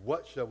drink?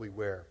 What shall we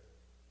wear?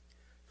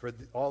 For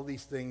all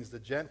these things the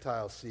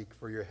Gentiles seek,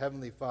 for your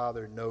heavenly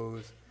Father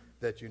knows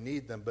that you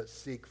need them. But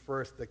seek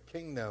first the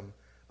kingdom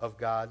of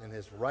God and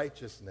his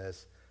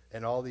righteousness,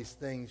 and all these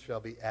things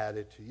shall be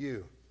added to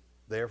you.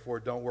 Therefore,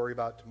 don't worry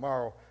about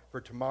tomorrow,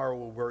 for tomorrow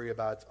will worry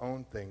about its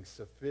own things.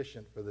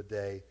 Sufficient for the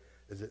day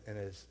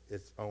is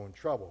its own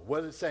trouble.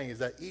 What it's saying is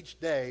that each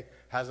day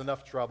has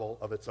enough trouble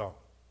of its own.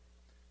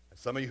 And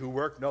some of you who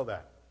work know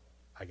that.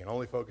 I can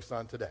only focus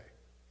on today.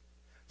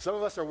 Some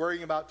of us are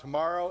worrying about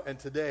tomorrow, and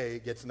today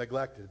gets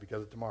neglected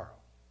because of tomorrow.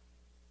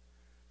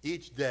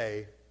 Each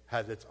day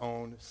has its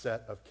own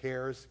set of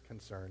cares,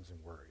 concerns,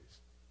 and worries.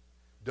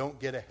 Don't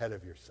get ahead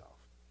of yourself.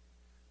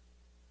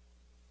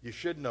 You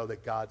should know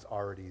that God's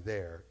already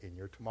there in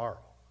your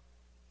tomorrow,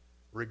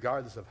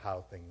 regardless of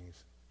how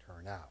things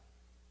turn out.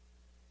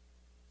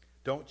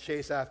 Don't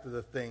chase after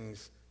the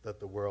things that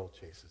the world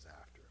chases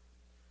after.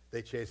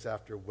 They chase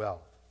after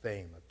wealth,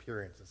 fame,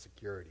 appearance, and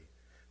security.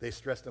 They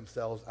stress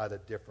themselves out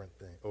of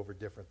over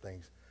different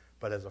things.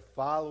 But as a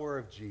follower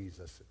of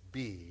Jesus,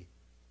 be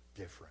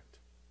different.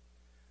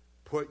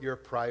 put your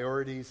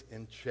priorities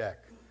in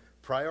check.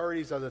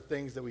 Priorities are the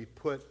things that we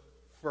put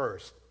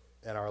first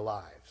in our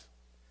lives.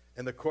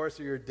 In the course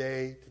of your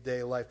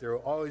day-to-day life, there will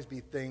always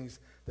be things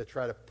that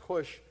try to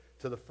push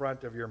to the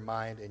front of your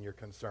mind and your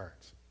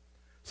concerns.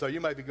 So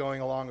you might be going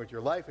along with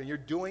your life and you're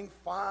doing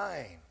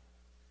fine.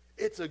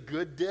 It's a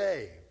good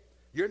day.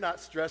 You're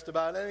not stressed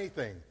about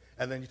anything.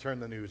 And then you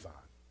turn the news on.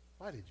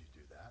 Why did you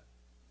do that?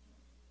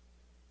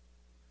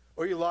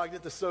 Or you logged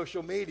into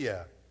social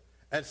media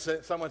and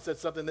someone said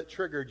something that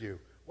triggered you.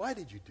 Why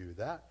did you do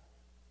that?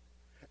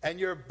 And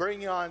you're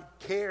bringing on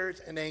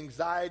cares and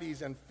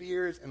anxieties and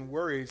fears and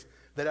worries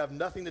that have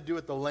nothing to do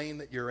with the lane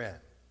that you're in.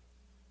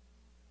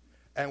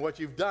 And what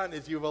you've done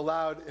is you've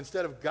allowed,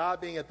 instead of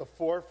God being at the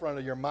forefront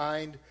of your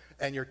mind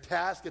and your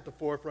task at the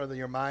forefront of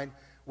your mind,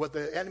 what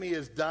the enemy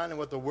has done and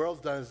what the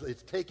world's done is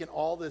it's taken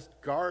all this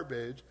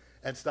garbage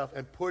and stuff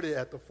and put it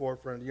at the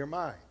forefront of your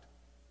mind.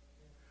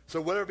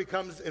 So whatever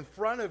becomes in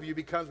front of you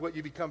becomes what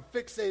you become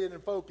fixated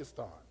and focused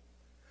on.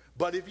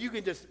 But if you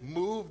can just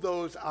move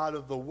those out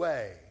of the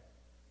way,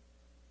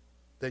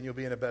 then you'll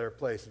be in a better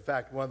place. In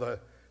fact, one of the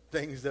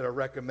things that are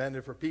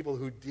recommended for people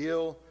who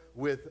deal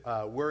with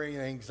worry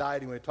and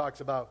anxiety, when it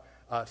talks about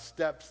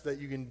steps that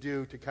you can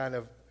do to kind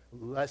of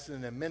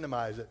lessen and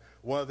minimize it,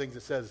 one of the things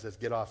it says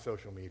get off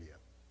social media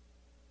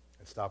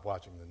and stop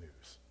watching the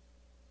news.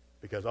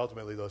 Because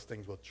ultimately those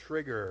things will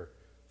trigger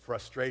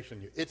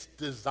frustration. It's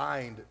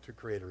designed to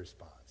create a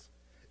response.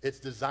 It's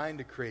designed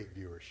to create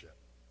viewership.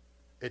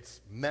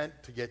 It's meant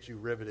to get you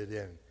riveted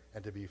in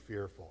and to be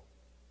fearful.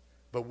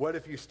 But what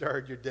if you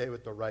started your day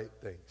with the right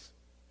things?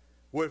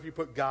 What if you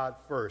put God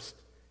first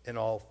in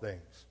all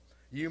things?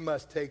 You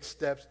must take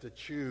steps to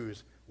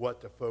choose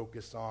what to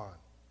focus on.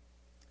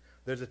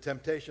 There's a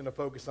temptation to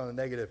focus on the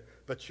negative,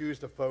 but choose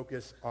to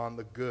focus on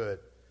the good,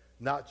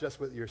 not just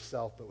with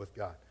yourself, but with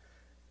God.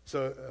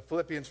 So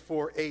Philippians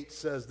 4:8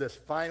 says this,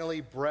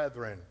 finally,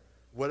 brethren,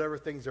 whatever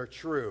things are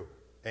true,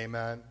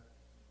 amen,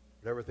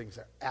 whatever things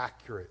are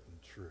accurate and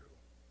true,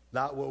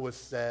 not what was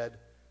said,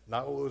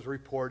 not what was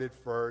reported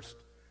first,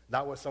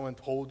 not what someone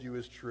told you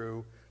is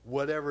true,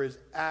 whatever is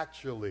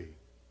actually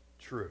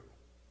true.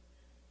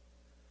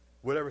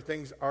 Whatever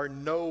things are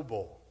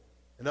noble.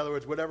 In other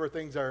words, whatever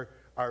things are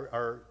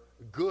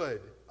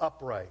good,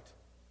 upright.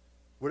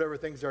 Whatever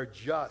things are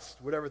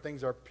just. Whatever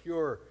things are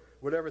pure.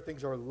 Whatever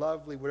things are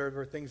lovely.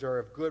 Whatever things are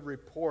of good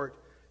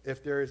report.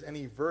 If there is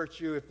any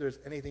virtue, if there's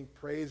anything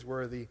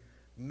praiseworthy,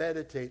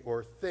 meditate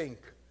or think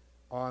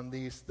on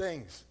these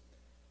things.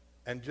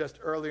 And just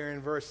earlier in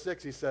verse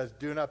 6, he says,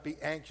 do not be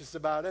anxious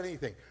about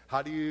anything.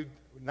 How do you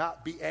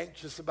not be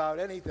anxious about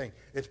anything?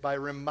 It's by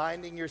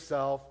reminding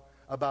yourself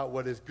about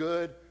what is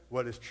good,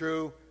 what is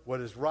true,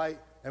 what is right,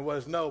 and what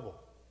is noble.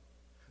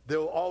 There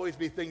will always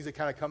be things that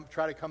kind of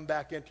try to come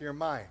back into your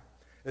mind,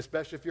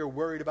 especially if you're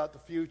worried about the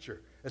future,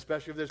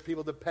 especially if there's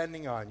people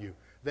depending on you.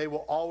 They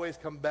will always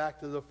come back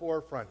to the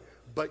forefront,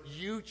 but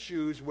you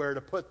choose where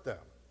to put them.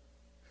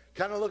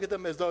 Kind of look at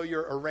them as though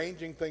you're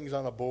arranging things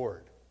on a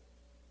board.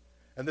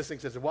 And this thing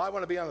says, well, I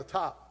want to be on the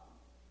top.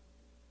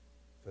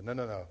 So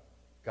no.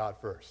 God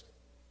first,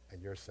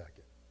 and you're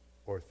second,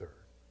 or third,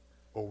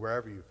 or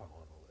wherever you fall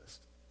on the list.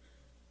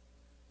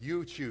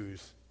 You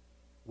choose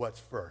what's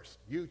first.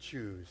 You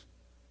choose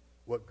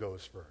what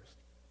goes first.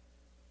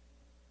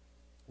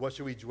 What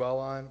should we dwell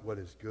on? What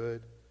is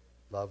good,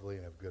 lovely,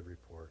 and of good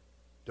report.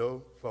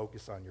 Don't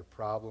focus on your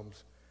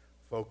problems.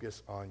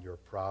 Focus on your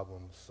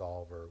problem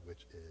solver,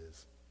 which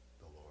is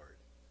the Lord.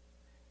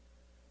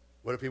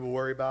 What do people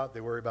worry about?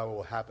 They worry about what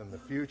will happen in the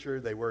future.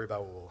 They worry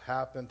about what will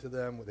happen to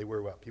them. They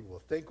worry about what people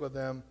will think of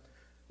them.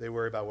 They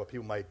worry about what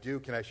people might do.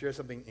 Can I share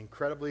something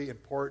incredibly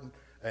important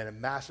and a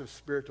massive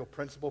spiritual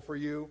principle for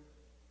you?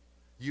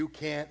 You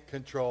can't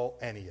control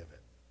any of it.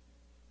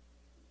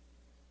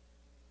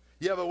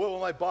 Yeah, but what will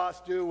my boss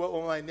do? What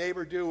will my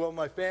neighbor do? What will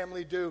my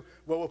family do?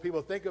 What will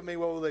people think of me?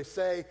 What will they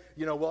say?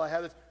 Will I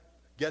have this?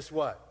 Guess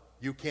what?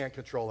 You can't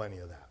control any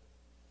of that.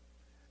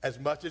 As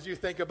much as you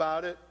think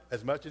about it,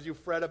 as much as you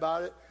fret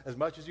about it, as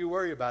much as you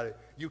worry about it,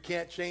 you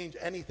can't change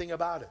anything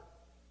about it.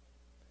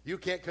 You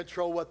can't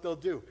control what they'll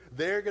do.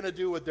 They're going to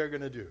do what they're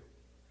going to do,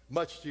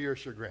 much to your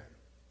chagrin,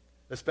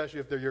 especially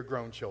if they're your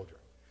grown children.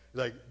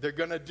 Like, they're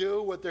going to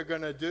do what they're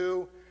going to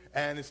do,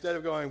 and instead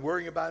of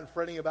worrying about it and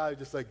fretting about it,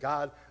 just like,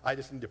 God, I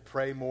just need to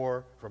pray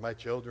more for my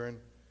children,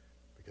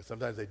 because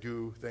sometimes they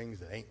do things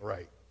that ain't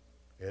right.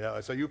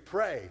 So you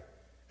pray,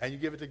 and you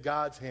give it to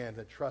God's hands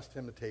and trust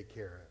him to take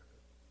care of it.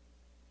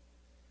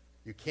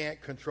 You can't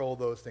control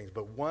those things,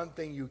 but one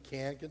thing you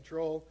can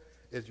control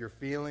is your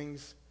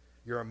feelings,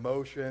 your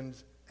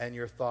emotions, and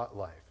your thought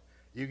life.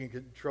 You can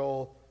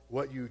control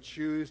what you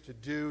choose to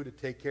do to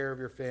take care of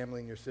your family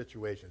and your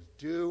situations.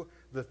 Do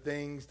the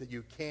things that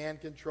you can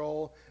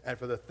control, and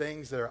for the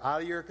things that are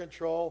out of your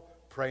control,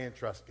 pray and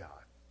trust God.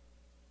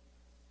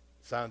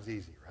 Sounds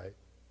easy, right?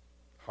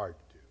 Hard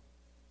to do,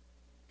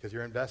 because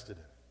you're invested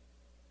in it.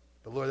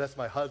 But Lord, that's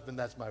my husband,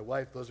 that's my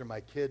wife, those are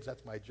my kids,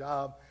 that's my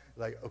job.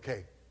 Like,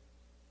 okay,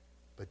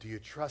 but do you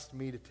trust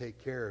me to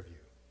take care of you?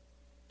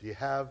 Do you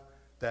have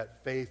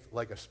that faith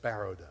like a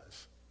sparrow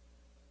does?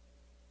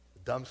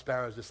 Dumb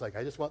sparrow's just like,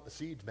 I just want the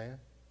seeds, man.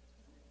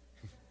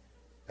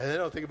 And they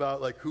don't think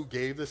about like who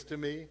gave this to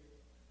me,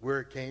 where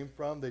it came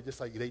from. They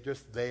just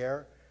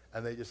there,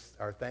 and they just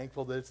are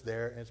thankful that it's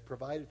there and it's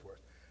provided for us.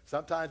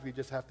 Sometimes we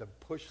just have to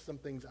push some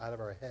things out of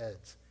our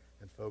heads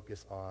and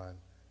focus on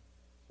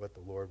what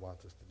the Lord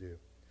wants us to do.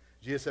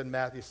 Jesus said in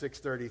Matthew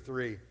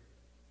 6:33,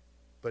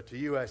 but to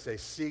you I say,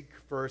 seek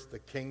first the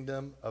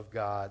kingdom of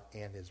God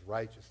and his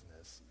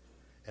righteousness,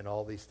 and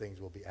all these things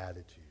will be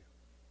added to you.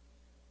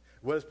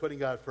 What does putting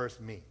God first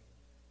mean?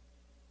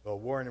 Well,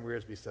 Warren and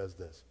Wiersbe says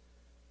this.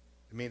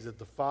 It means that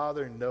the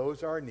Father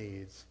knows our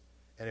needs,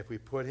 and if we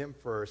put him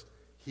first,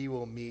 he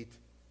will meet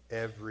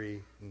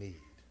every need.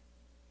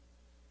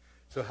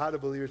 So how do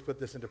believers put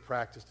this into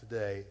practice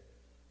today?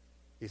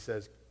 He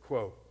says,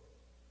 quote,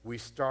 we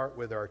start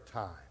with our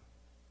time.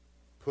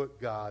 Put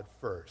God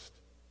first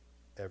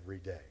every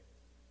day.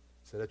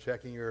 Instead of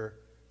checking your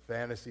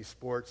fantasy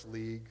sports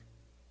league,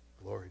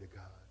 glory to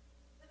God.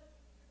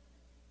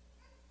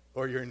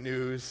 Or your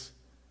news,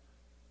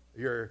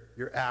 your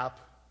app,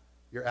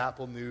 your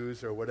Apple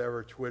News, or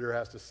whatever Twitter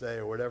has to say,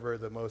 or whatever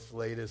the most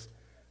latest,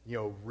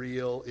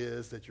 reel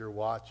is that you're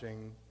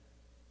watching.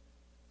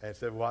 And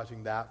instead of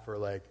watching that for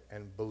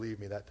and believe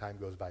me, that time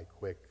goes by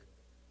quick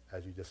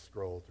as you just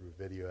scroll through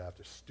video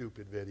after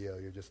stupid video.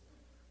 You're just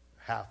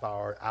half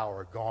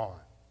hour gone,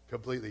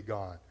 completely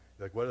gone.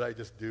 You're like, what did I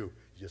just do?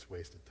 You just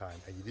wasted time,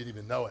 and you didn't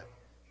even know it.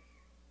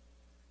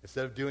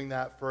 Instead of doing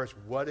that first,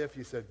 what if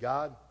you said,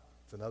 God,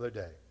 it's another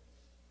day.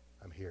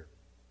 I'm here.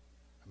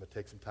 I'm going to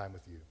take some time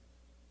with you.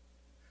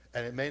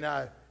 And you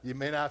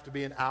may not have to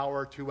be an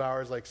hour, 2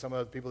 hours like some of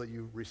the people that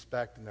you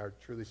respect and are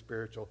truly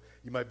spiritual.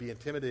 You might be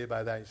intimidated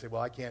by that. And you say,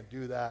 well, I can't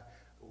do that.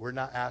 We're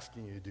not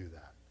asking you to do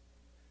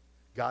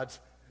that.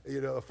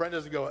 A friend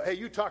doesn't go, hey,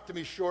 you talked to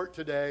me short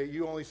today.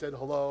 You only said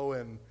hello,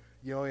 and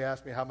you only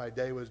asked me how my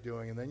day was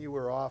doing, and then you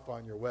were off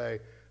on your way.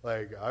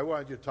 I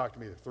wanted you to talk to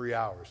me for 3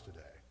 hours today.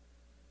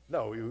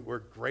 No, we're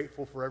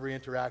grateful for every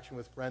interaction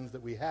with friends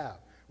that we have.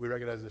 We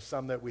recognize there's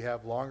some that we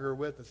have longer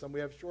with and some we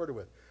have shorter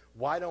with.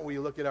 Why don't we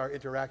look at our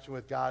interaction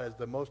with God as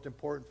the most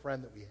important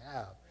friend that we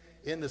have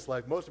in this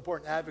life, most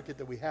important advocate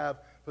that we have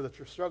for the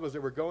struggles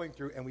that we're going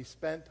through, and we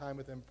spend time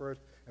with him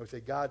first, and we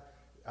say, God,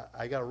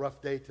 I got a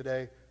rough day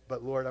today,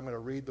 but Lord, I'm going to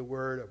read the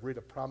word, read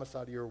a promise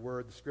out of your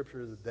word, the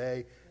scripture of the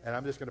day, and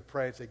I'm just going to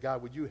pray and say,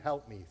 God, would you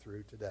help me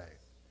through today?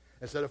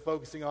 Instead of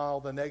focusing on all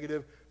the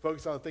negative,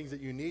 focus on the things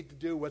that you need to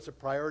do, what's a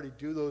priority,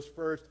 do those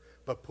first,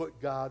 but put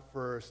God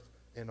first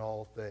in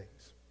all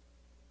things.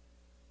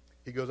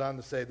 He goes on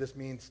to say this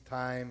means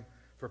time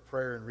for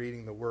prayer and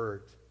reading the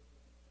Word.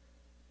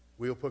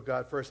 We will put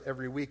God first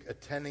every week,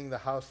 attending the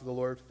house of the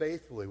Lord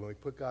faithfully. When we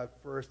put God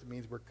first, it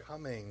means we're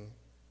coming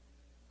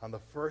on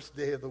the first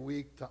day of the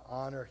week to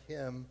honor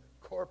him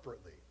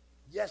corporately.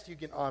 Yes, you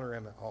can honor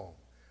him at home,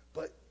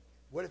 but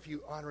what if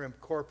you honor him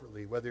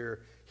corporately, whether you're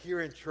here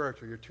in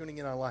church or you're tuning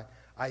in online?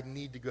 I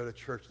need to go to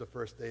church the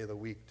first day of the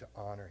week to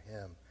honor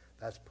him.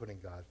 That's putting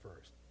God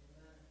first.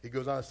 He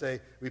goes on to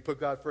say, we put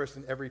God first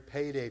in every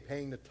payday,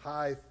 paying the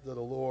tithe to the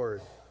Lord.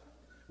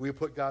 We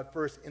put God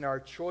first in our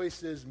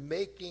choices,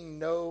 making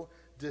no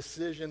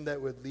decision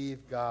that would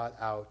leave God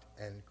out,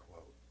 end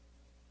quote.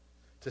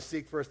 To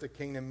seek first the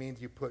kingdom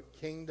means you put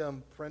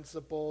kingdom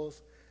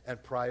principles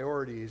and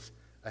priorities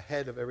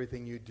ahead of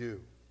everything you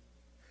do.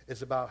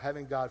 It's about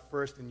having God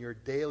first in your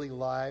daily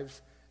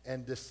lives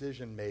and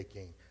decision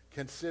making.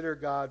 Consider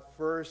God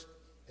first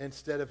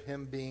instead of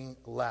him being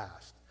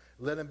last.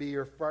 Let him be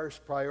your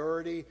first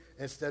priority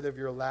instead of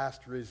your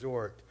last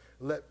resort.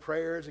 Let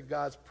prayers and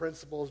God's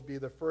principles be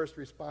the first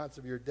response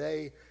of your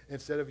day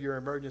instead of your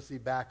emergency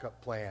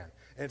backup plan.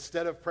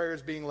 Instead of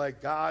prayers being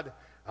like, God,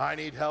 I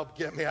need help,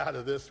 get me out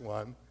of this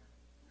one.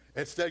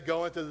 Instead,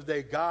 go into the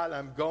day, God,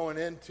 I'm going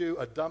into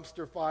a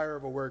dumpster fire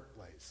of a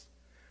workplace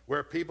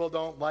where people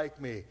don't like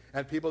me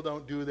and people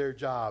don't do their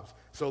jobs.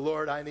 So,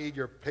 Lord, I need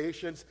your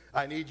patience,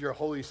 I need your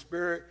Holy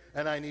Spirit,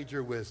 and I need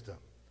your wisdom.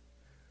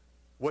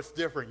 What's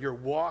different? You're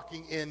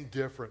walking in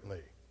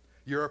differently.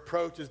 Your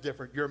approach is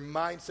different. Your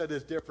mindset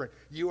is different.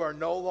 You are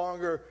no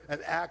longer an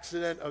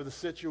accident of the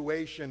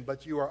situation,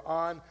 but you are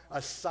on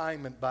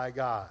assignment by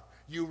God.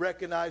 You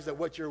recognize that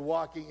what you're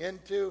walking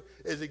into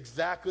is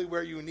exactly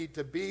where you need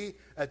to be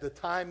at the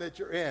time that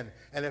you're in.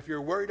 And if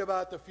you're worried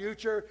about the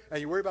future and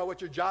you're worried about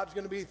what your job's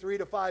going to be 3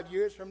 to 5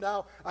 years from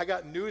now, I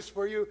got news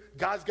for you.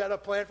 God's got a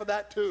plan for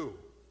that too.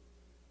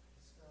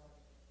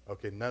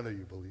 Okay, none of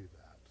you believe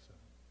that. So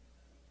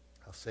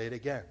I'll say it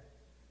again.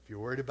 If you're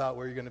worried about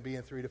where you're going to be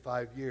in 3 to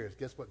 5 years,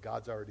 guess what?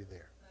 God's already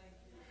there.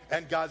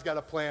 And God's got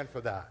a plan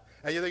for that.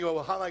 And you think,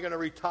 well, how am I going to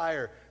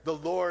retire? The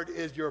Lord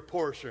is your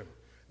portion.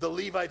 The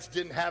Levites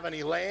didn't have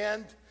any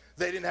land.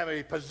 They didn't have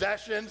any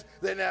possessions.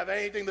 They didn't have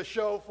anything to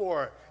show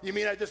for it. You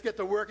mean I just get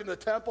to work in the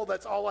temple?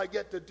 That's all I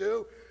get to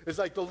do? It's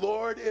like the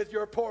Lord is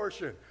your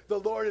portion. The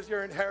Lord is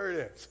your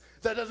inheritance.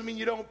 That doesn't mean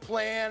you don't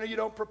plan or you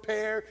don't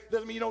prepare. It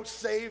doesn't mean you don't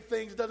save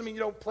things. It doesn't mean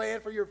you don't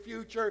plan for your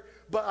future.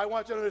 But I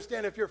want you to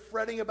understand, if you're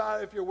fretting about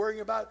it, if you're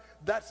worrying about it,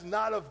 that's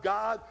not of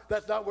God.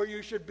 That's not where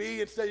you should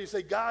be. Instead, you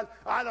say, God,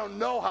 I don't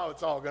know how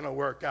it's all going to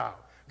work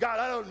out. God,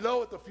 I don't know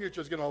what the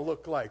future is going to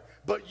look like,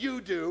 but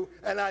you do,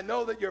 and I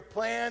know that your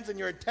plans and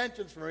your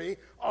intentions for me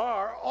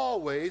are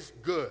always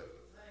good.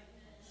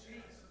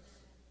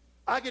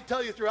 I can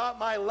tell you throughout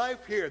my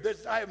life here,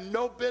 I have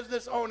no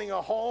business owning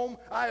a home.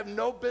 I have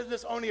no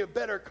business owning a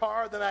better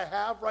car than I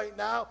have right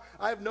now.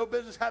 I have no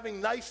business having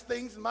nice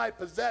things in my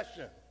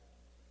possession.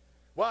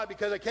 Why?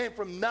 Because I came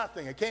from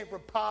nothing. I came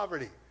from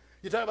poverty.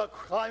 You talk about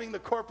climbing the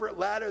corporate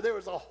ladder, there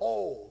was a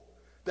hole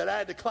that I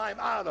had to climb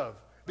out of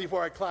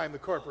before I climbed the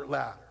corporate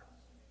ladder.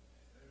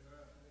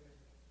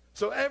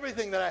 So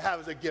everything that I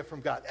have is a gift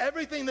from God.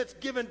 Everything that's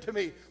given to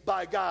me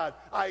by God,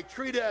 I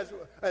treat it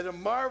as a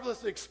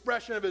marvelous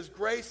expression of his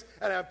grace,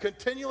 and I'm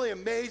continually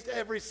amazed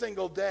every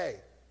single day.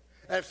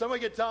 And if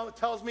somebody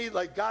tells me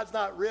like God's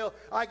not real,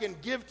 I can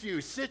give to you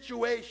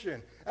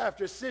situation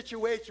after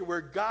situation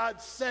where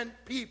God sent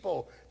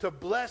people to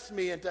bless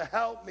me and to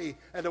help me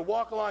and to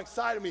walk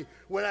alongside of me.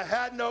 When I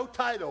had no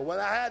title, when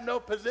I had no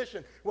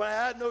position, when I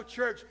had no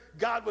church,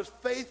 God was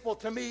faithful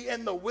to me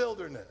in the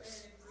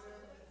wilderness.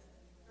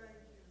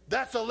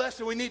 That's a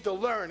lesson we need to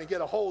learn and get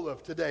a hold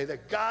of today,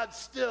 that God's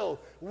still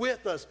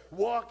with us,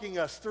 walking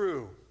us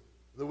through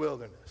the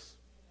wilderness.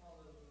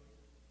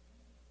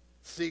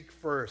 Seek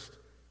first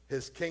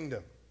his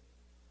kingdom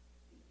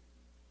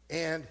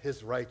and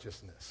his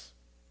righteousness.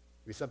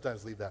 We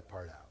sometimes leave that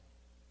part out.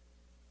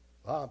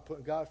 Well, I'm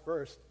putting God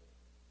first.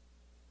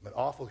 I'm an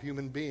awful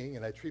human being,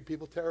 and I treat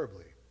people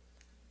terribly.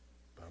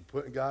 But I'm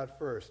putting God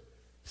first.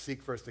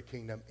 Seek first the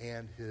kingdom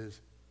and his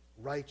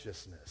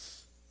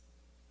righteousness.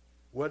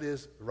 What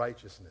is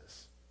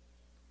righteousness?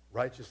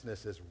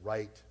 Righteousness is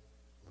right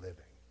living.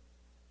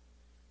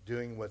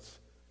 Doing what's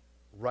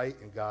right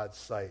in God's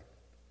sight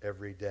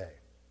every day.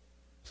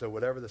 So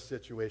whatever the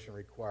situation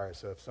requires.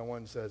 So if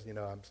someone says,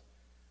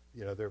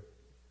 they're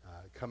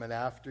coming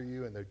after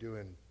you and they're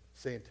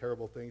saying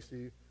terrible things to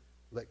you,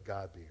 let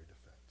God be your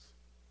defense.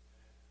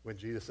 When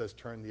Jesus says,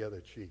 turn the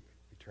other cheek,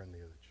 you turn the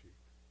other cheek.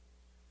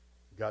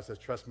 If God says,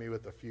 trust me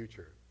with the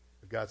future.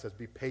 If God says,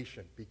 be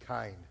patient, be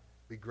kind,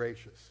 be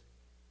gracious.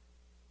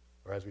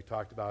 Or as we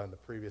talked about in the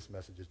previous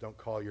messages, don't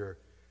call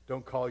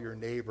your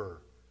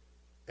neighbor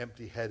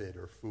empty-headed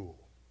or fool.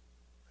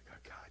 Like,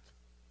 oh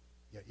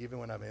God, even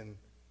when I'm in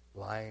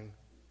line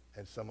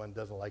and someone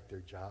doesn't like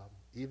their job,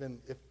 even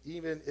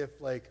if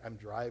like I'm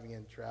driving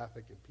in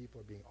traffic and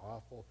people are being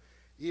awful,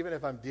 even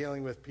if I'm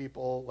dealing with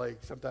people like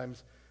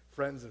sometimes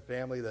friends and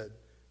family that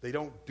they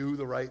don't do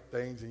the right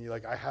things, and you're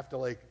like, I have to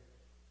like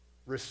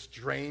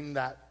restrain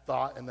that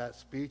thought and that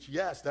speech.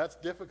 Yes, that's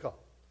difficult.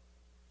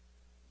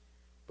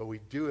 But we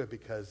do it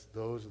because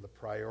those are the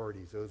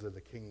priorities. Those are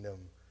the kingdom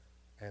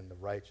and the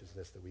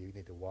righteousness that we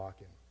need to walk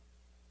in.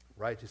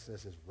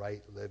 Righteousness is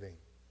right living.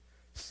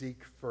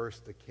 Seek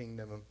first the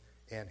kingdom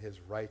and his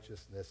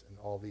righteousness, and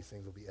all these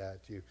things will be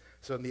added to you.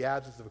 So in the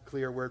absence of a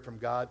clear word from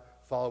God,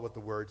 follow what the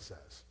word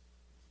says.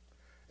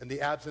 In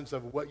the absence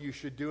of what you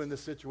should do in this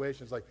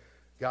situation, it's like,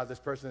 God, this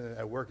person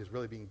at work is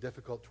really being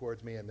difficult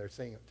towards me, and they're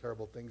saying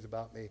terrible things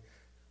about me.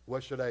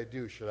 What should I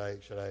do? Should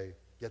I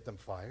get them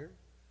fired?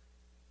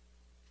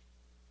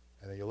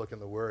 And then you look in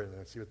the Word and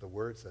then see what the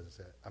Word says. And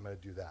say, I'm going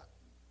to do that.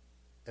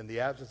 In the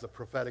absence of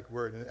prophetic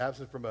word, in the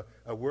absence from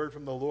a word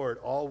from the Lord,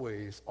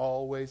 always,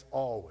 always,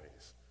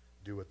 always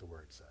do what the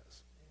Word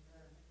says.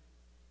 Amen.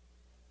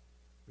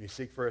 When you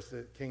seek first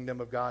the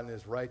kingdom of God and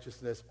his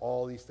righteousness,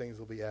 all these things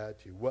will be added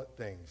to you. What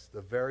things?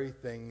 The very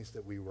things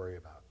that we worry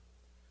about.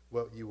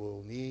 What you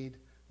will need,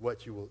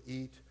 what you will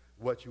eat,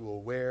 what you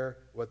will wear,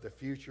 what the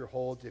future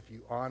holds. If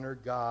you honor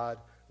God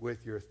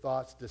with your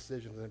thoughts,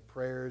 decisions, and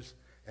prayers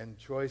and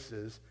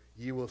choices,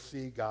 you will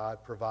see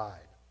God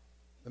provide.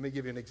 Let me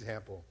give you an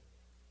example.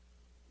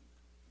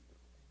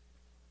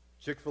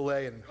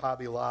 Chick-fil-A and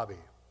Hobby Lobby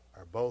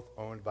are both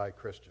owned by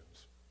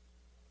Christians.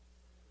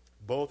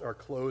 Both are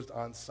closed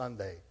on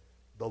Sunday,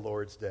 the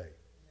Lord's Day.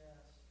 Yes.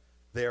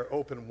 They are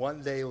open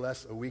one day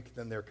less a week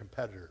than their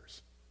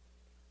competitors.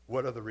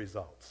 What are the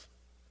results?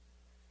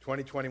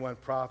 2021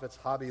 profits,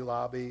 Hobby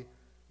Lobby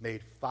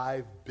made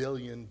 $5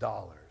 billion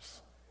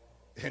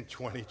in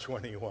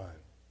 2021.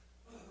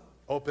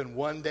 Open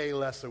one day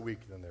less a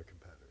week than their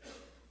competitors.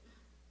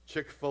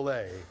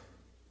 Chick-fil-A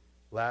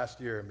last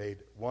year made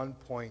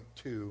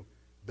 $1.2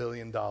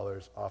 billion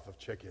off of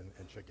chicken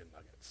and chicken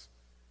nuggets.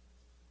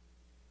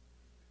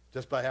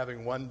 Just by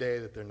having one day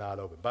that they're not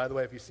open. By the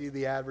way, if you see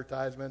the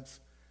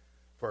advertisements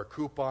for a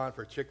coupon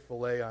for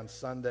Chick-fil-A on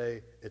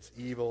Sunday, it's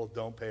evil.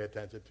 Don't pay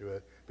attention to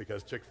it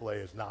because Chick-fil-A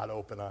is not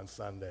open on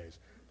Sundays.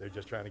 They're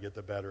just trying to get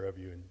the better of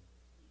you and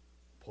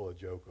pull a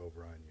joke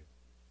over on you.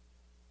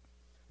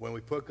 When we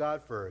put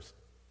God first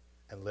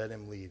and let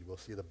him lead, we'll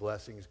see the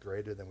blessings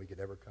greater than we could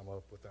ever come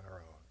up with on our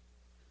own.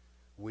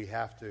 We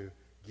have to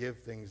give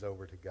things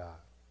over to God.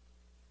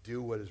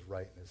 Do what is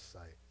right in his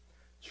sight.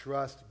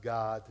 Trust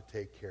God to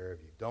take care of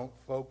you. Don't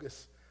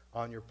focus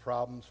on your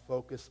problems.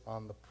 Focus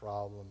on the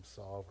problem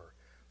solver.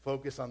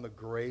 Focus on the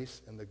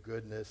grace and the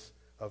goodness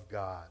of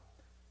God.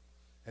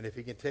 And if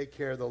he can take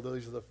care of the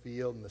lilies of the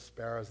field and the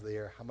sparrows of the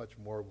air, how much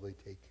more will he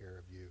take care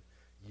of you?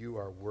 You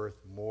are worth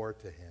more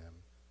to him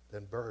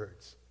than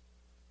birds.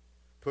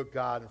 Put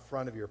God in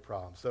front of your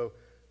problem. So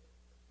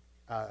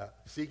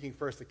seeking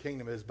first the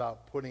kingdom is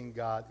about putting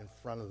God in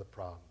front of the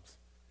problems.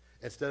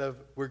 Instead of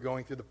we're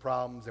going through the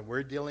problems and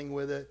we're dealing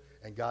with it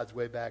and God's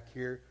way back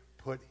here,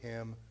 put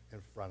him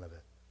in front of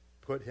it.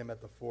 Put him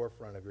at the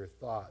forefront of your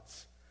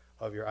thoughts,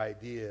 of your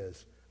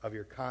ideas, of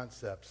your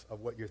concepts,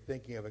 of what you're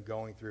thinking of and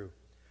going through.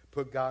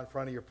 Put God in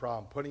front of your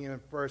problem. Putting him in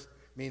first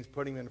means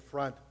putting him in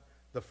front,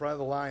 the front of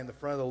the line, the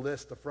front of the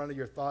list, the front of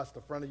your thoughts,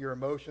 the front of your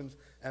emotions,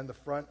 and the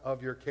front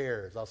of your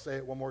cares. I'll say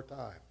it one more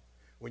time.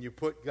 When you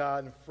put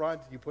God in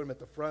front, you put him at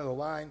the front of the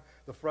line,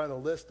 the front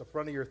of the list, the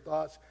front of your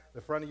thoughts,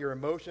 the front of your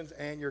emotions,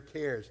 and your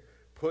cares.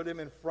 Put him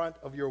in front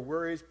of your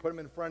worries. Put him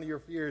in front of your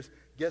fears.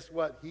 Guess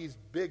what? He's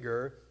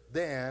bigger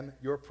than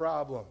your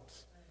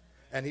problems.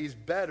 And he's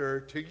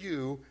better to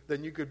you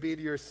than you could be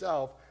to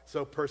yourself.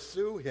 So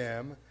pursue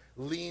him,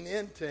 lean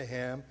into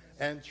him,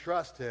 and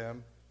trust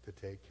him to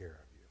take care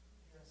of you.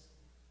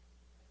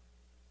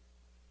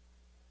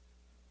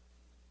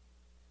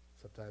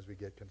 Sometimes we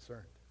get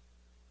concerned.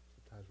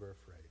 Sometimes we're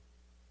afraid.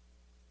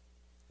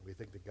 We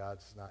think that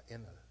God's not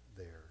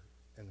there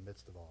in the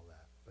midst of all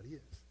that. But he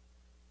is.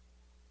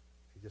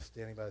 He's just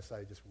standing by the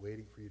side, just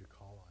waiting for you to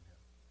call on him.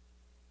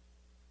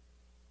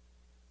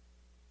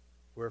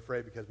 We're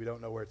afraid because we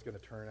don't know where it's going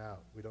to turn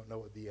out. We don't know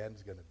what the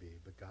end's going to be,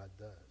 but God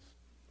does.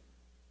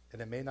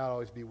 And it may not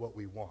always be what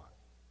we want,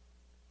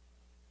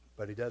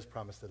 but he does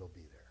promise that it'll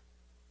be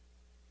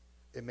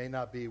there. It may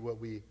not be what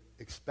we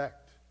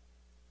expect,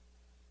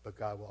 but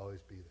God will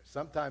always be there.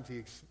 Sometimes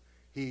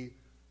he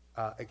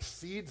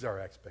exceeds our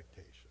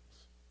expectations.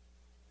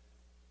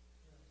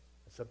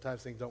 And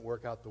sometimes things don't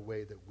work out the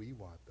way that we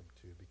want them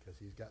to because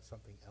he's got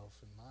something else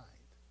in mind.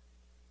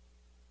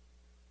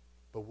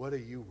 But what are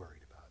you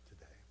worried about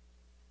today?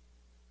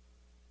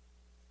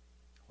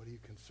 What are you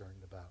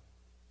concerned about?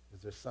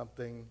 Is there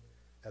something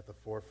at the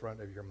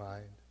forefront of your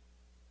mind?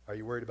 Are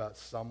you worried about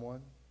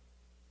someone?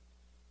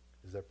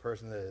 Is there a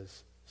person that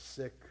is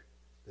sick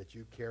that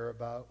you care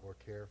about or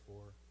care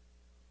for?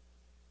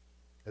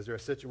 Is there a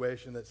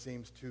situation that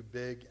seems too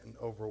big and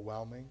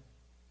overwhelming?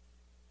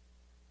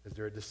 Is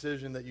there a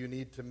decision that you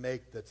need to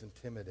make that's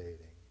intimidating?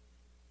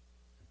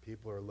 And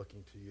people are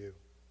looking to you.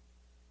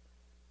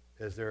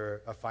 Is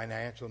there a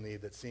financial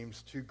need that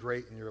seems too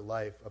great in your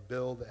life? A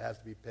bill that has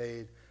to be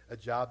paid? A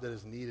job that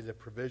is needed? A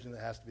provision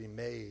that has to be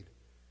made?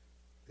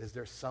 Is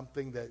there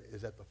something that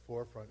is at the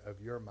forefront of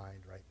your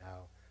mind right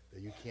now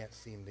that you can't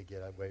seem to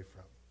get away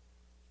from?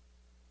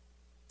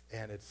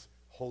 And it's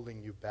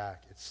holding you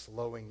back. It's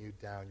slowing you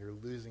down. You're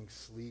losing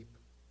sleep.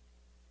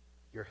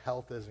 Your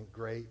health isn't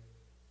great.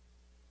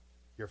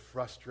 You're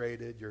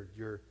frustrated.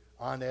 You're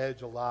on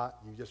edge a lot.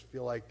 You just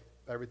feel like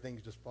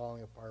everything's just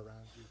falling apart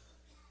around you.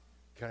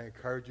 Can I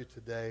encourage you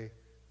today?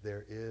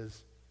 There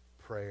is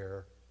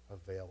prayer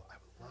available. I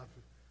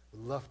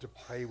would love to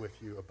pray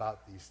with you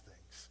about these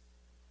things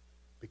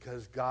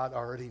because God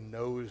already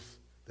knows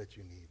that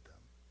you need them,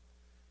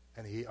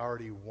 and he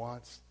already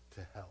wants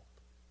to help.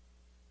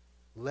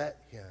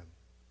 Let him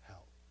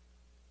help.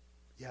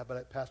 Yeah,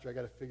 but Pastor, I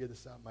got to figure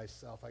this out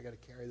myself. I got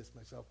to carry this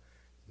myself.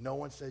 No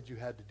one said you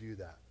had to do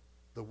that.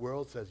 The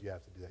world says you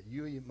have to do that.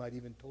 You might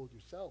even told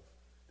yourself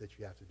that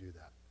you have to do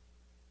that.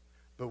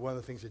 But one of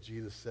the things that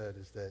Jesus said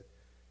is that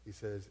he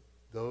says,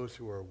 those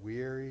who are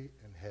weary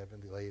and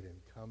heavy laden,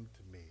 come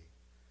to me,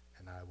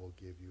 and I will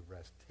give you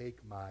rest.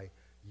 Take my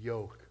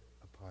yoke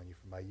upon you,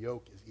 for my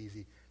yoke is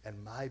easy,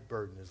 and my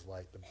burden is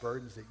light. The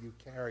burdens that you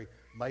carry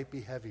might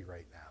be heavy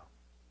right now,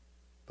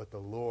 but the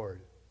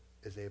Lord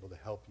is able to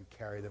help you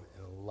carry them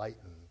and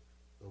lighten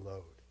the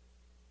load.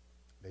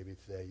 Maybe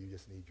today you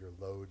just need your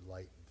load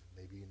lightened.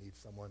 Maybe you need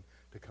someone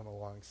to come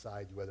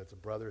alongside you, whether it's a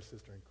brother or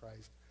sister in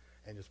Christ,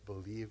 and just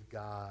believe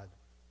God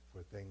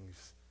for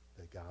things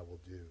that God will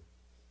do.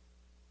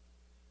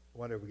 I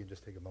wonder if we can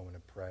just take a moment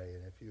and pray,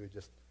 and if you would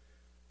just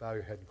bow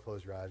your head and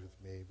close your eyes with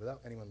me without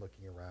anyone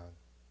looking around.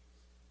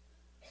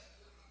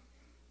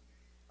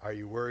 Are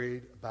you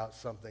worried about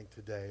something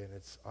today, and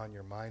it's on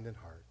your mind and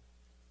heart,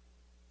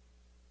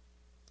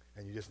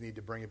 and you just need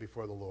to bring it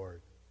before the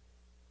Lord,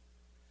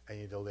 and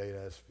you need to lay it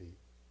at his feet?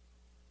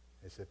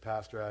 They said,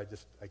 Pastor,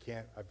 I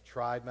can't, I've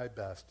tried my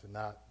best to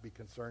not be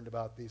concerned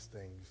about these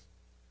things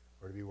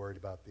or to be worried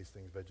about these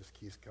things, but it just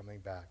keeps coming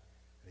back,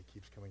 and it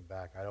keeps coming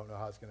back. I don't know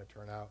how it's going to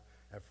turn out,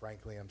 and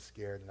frankly, I'm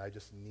scared, and I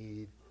just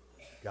need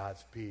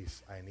God's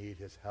peace. I need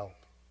his help.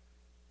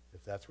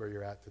 If that's where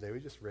you're at today, we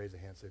just raise a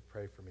hand and say,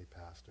 pray for me,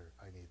 Pastor.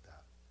 I need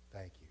that.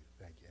 Thank you.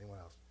 Thank you. Anyone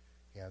else?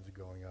 Hands are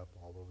going up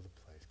all over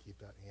the place. Keep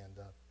that hand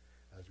up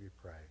as we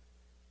pray.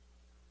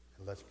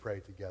 And let's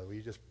pray together. Will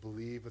you just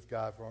believe with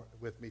God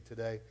with me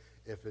today?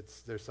 If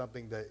there's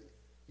something that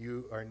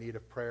you are in need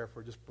of prayer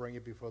for, just bring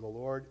it before the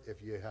Lord.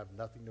 If you have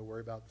nothing to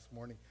worry about this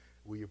morning,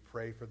 will you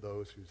pray for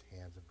those whose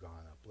hands have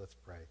gone up? Let's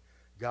pray.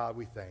 God,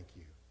 we thank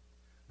you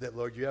that,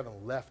 Lord, you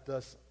haven't left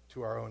us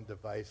to our own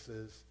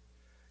devices.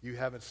 You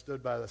haven't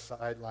stood by the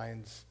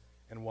sidelines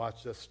and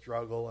watched us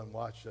struggle and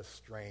watched us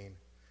strain.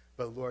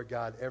 But, Lord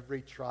God,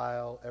 every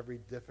trial, every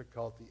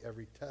difficulty,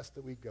 every test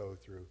that we go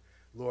through,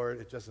 Lord,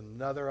 it's just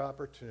another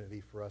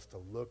opportunity for us to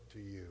look to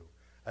you,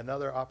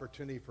 another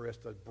opportunity for us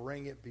to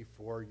bring it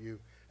before you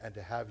and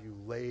to have you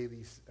lay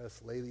these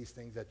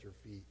things at your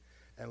feet.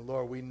 And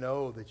Lord, we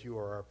know that you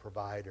are our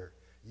provider.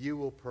 You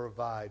will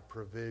provide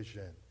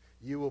provision.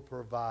 You will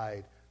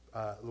provide,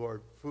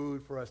 Lord,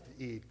 food for us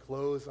to eat,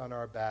 clothes on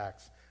our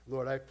backs.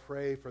 Lord, I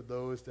pray for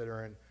those that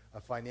are in a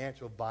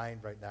financial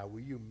bind right now.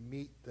 Will you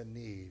meet the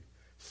need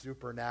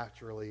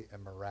supernaturally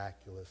and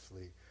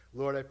miraculously?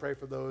 Lord, I pray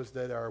for those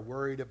that are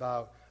worried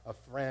about a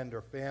friend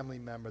or family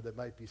member that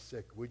might be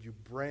sick. Would you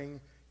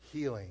bring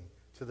healing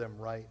to them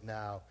right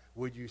now?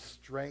 Would you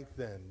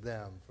strengthen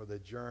them for the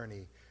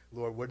journey,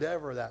 Lord,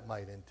 whatever that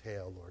might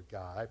entail, Lord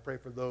God? I pray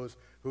for those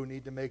who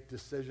need to make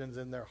decisions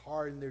and they're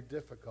hard and they're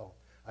difficult.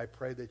 I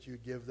pray that you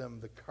give them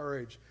the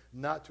courage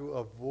not to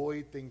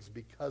avoid things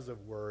because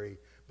of worry,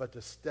 but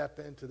to step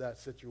into that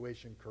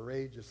situation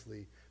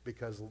courageously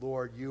because,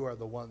 Lord, you are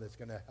the one that's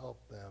going to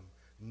help them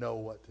know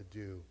what to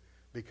do,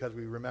 because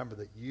we remember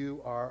that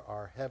you are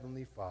our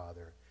Heavenly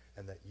Father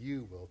and that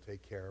you will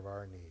take care of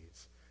our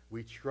needs.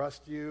 We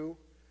trust you,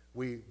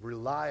 we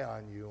rely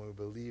on you, and we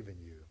believe in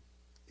you.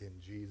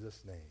 In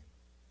Jesus' name,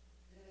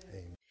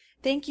 amen.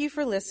 Thank you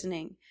for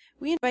listening.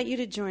 We invite you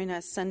to join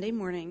us Sunday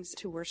mornings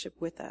to worship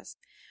with us.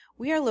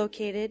 We are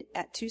located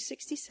at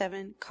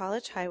 267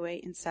 College Highway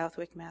in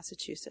Southwick,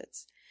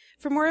 Massachusetts.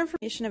 For more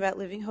information about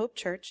Living Hope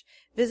Church,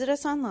 visit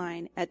us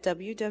online at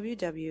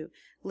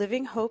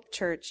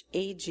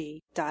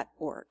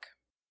www.livinghopechurchag.org.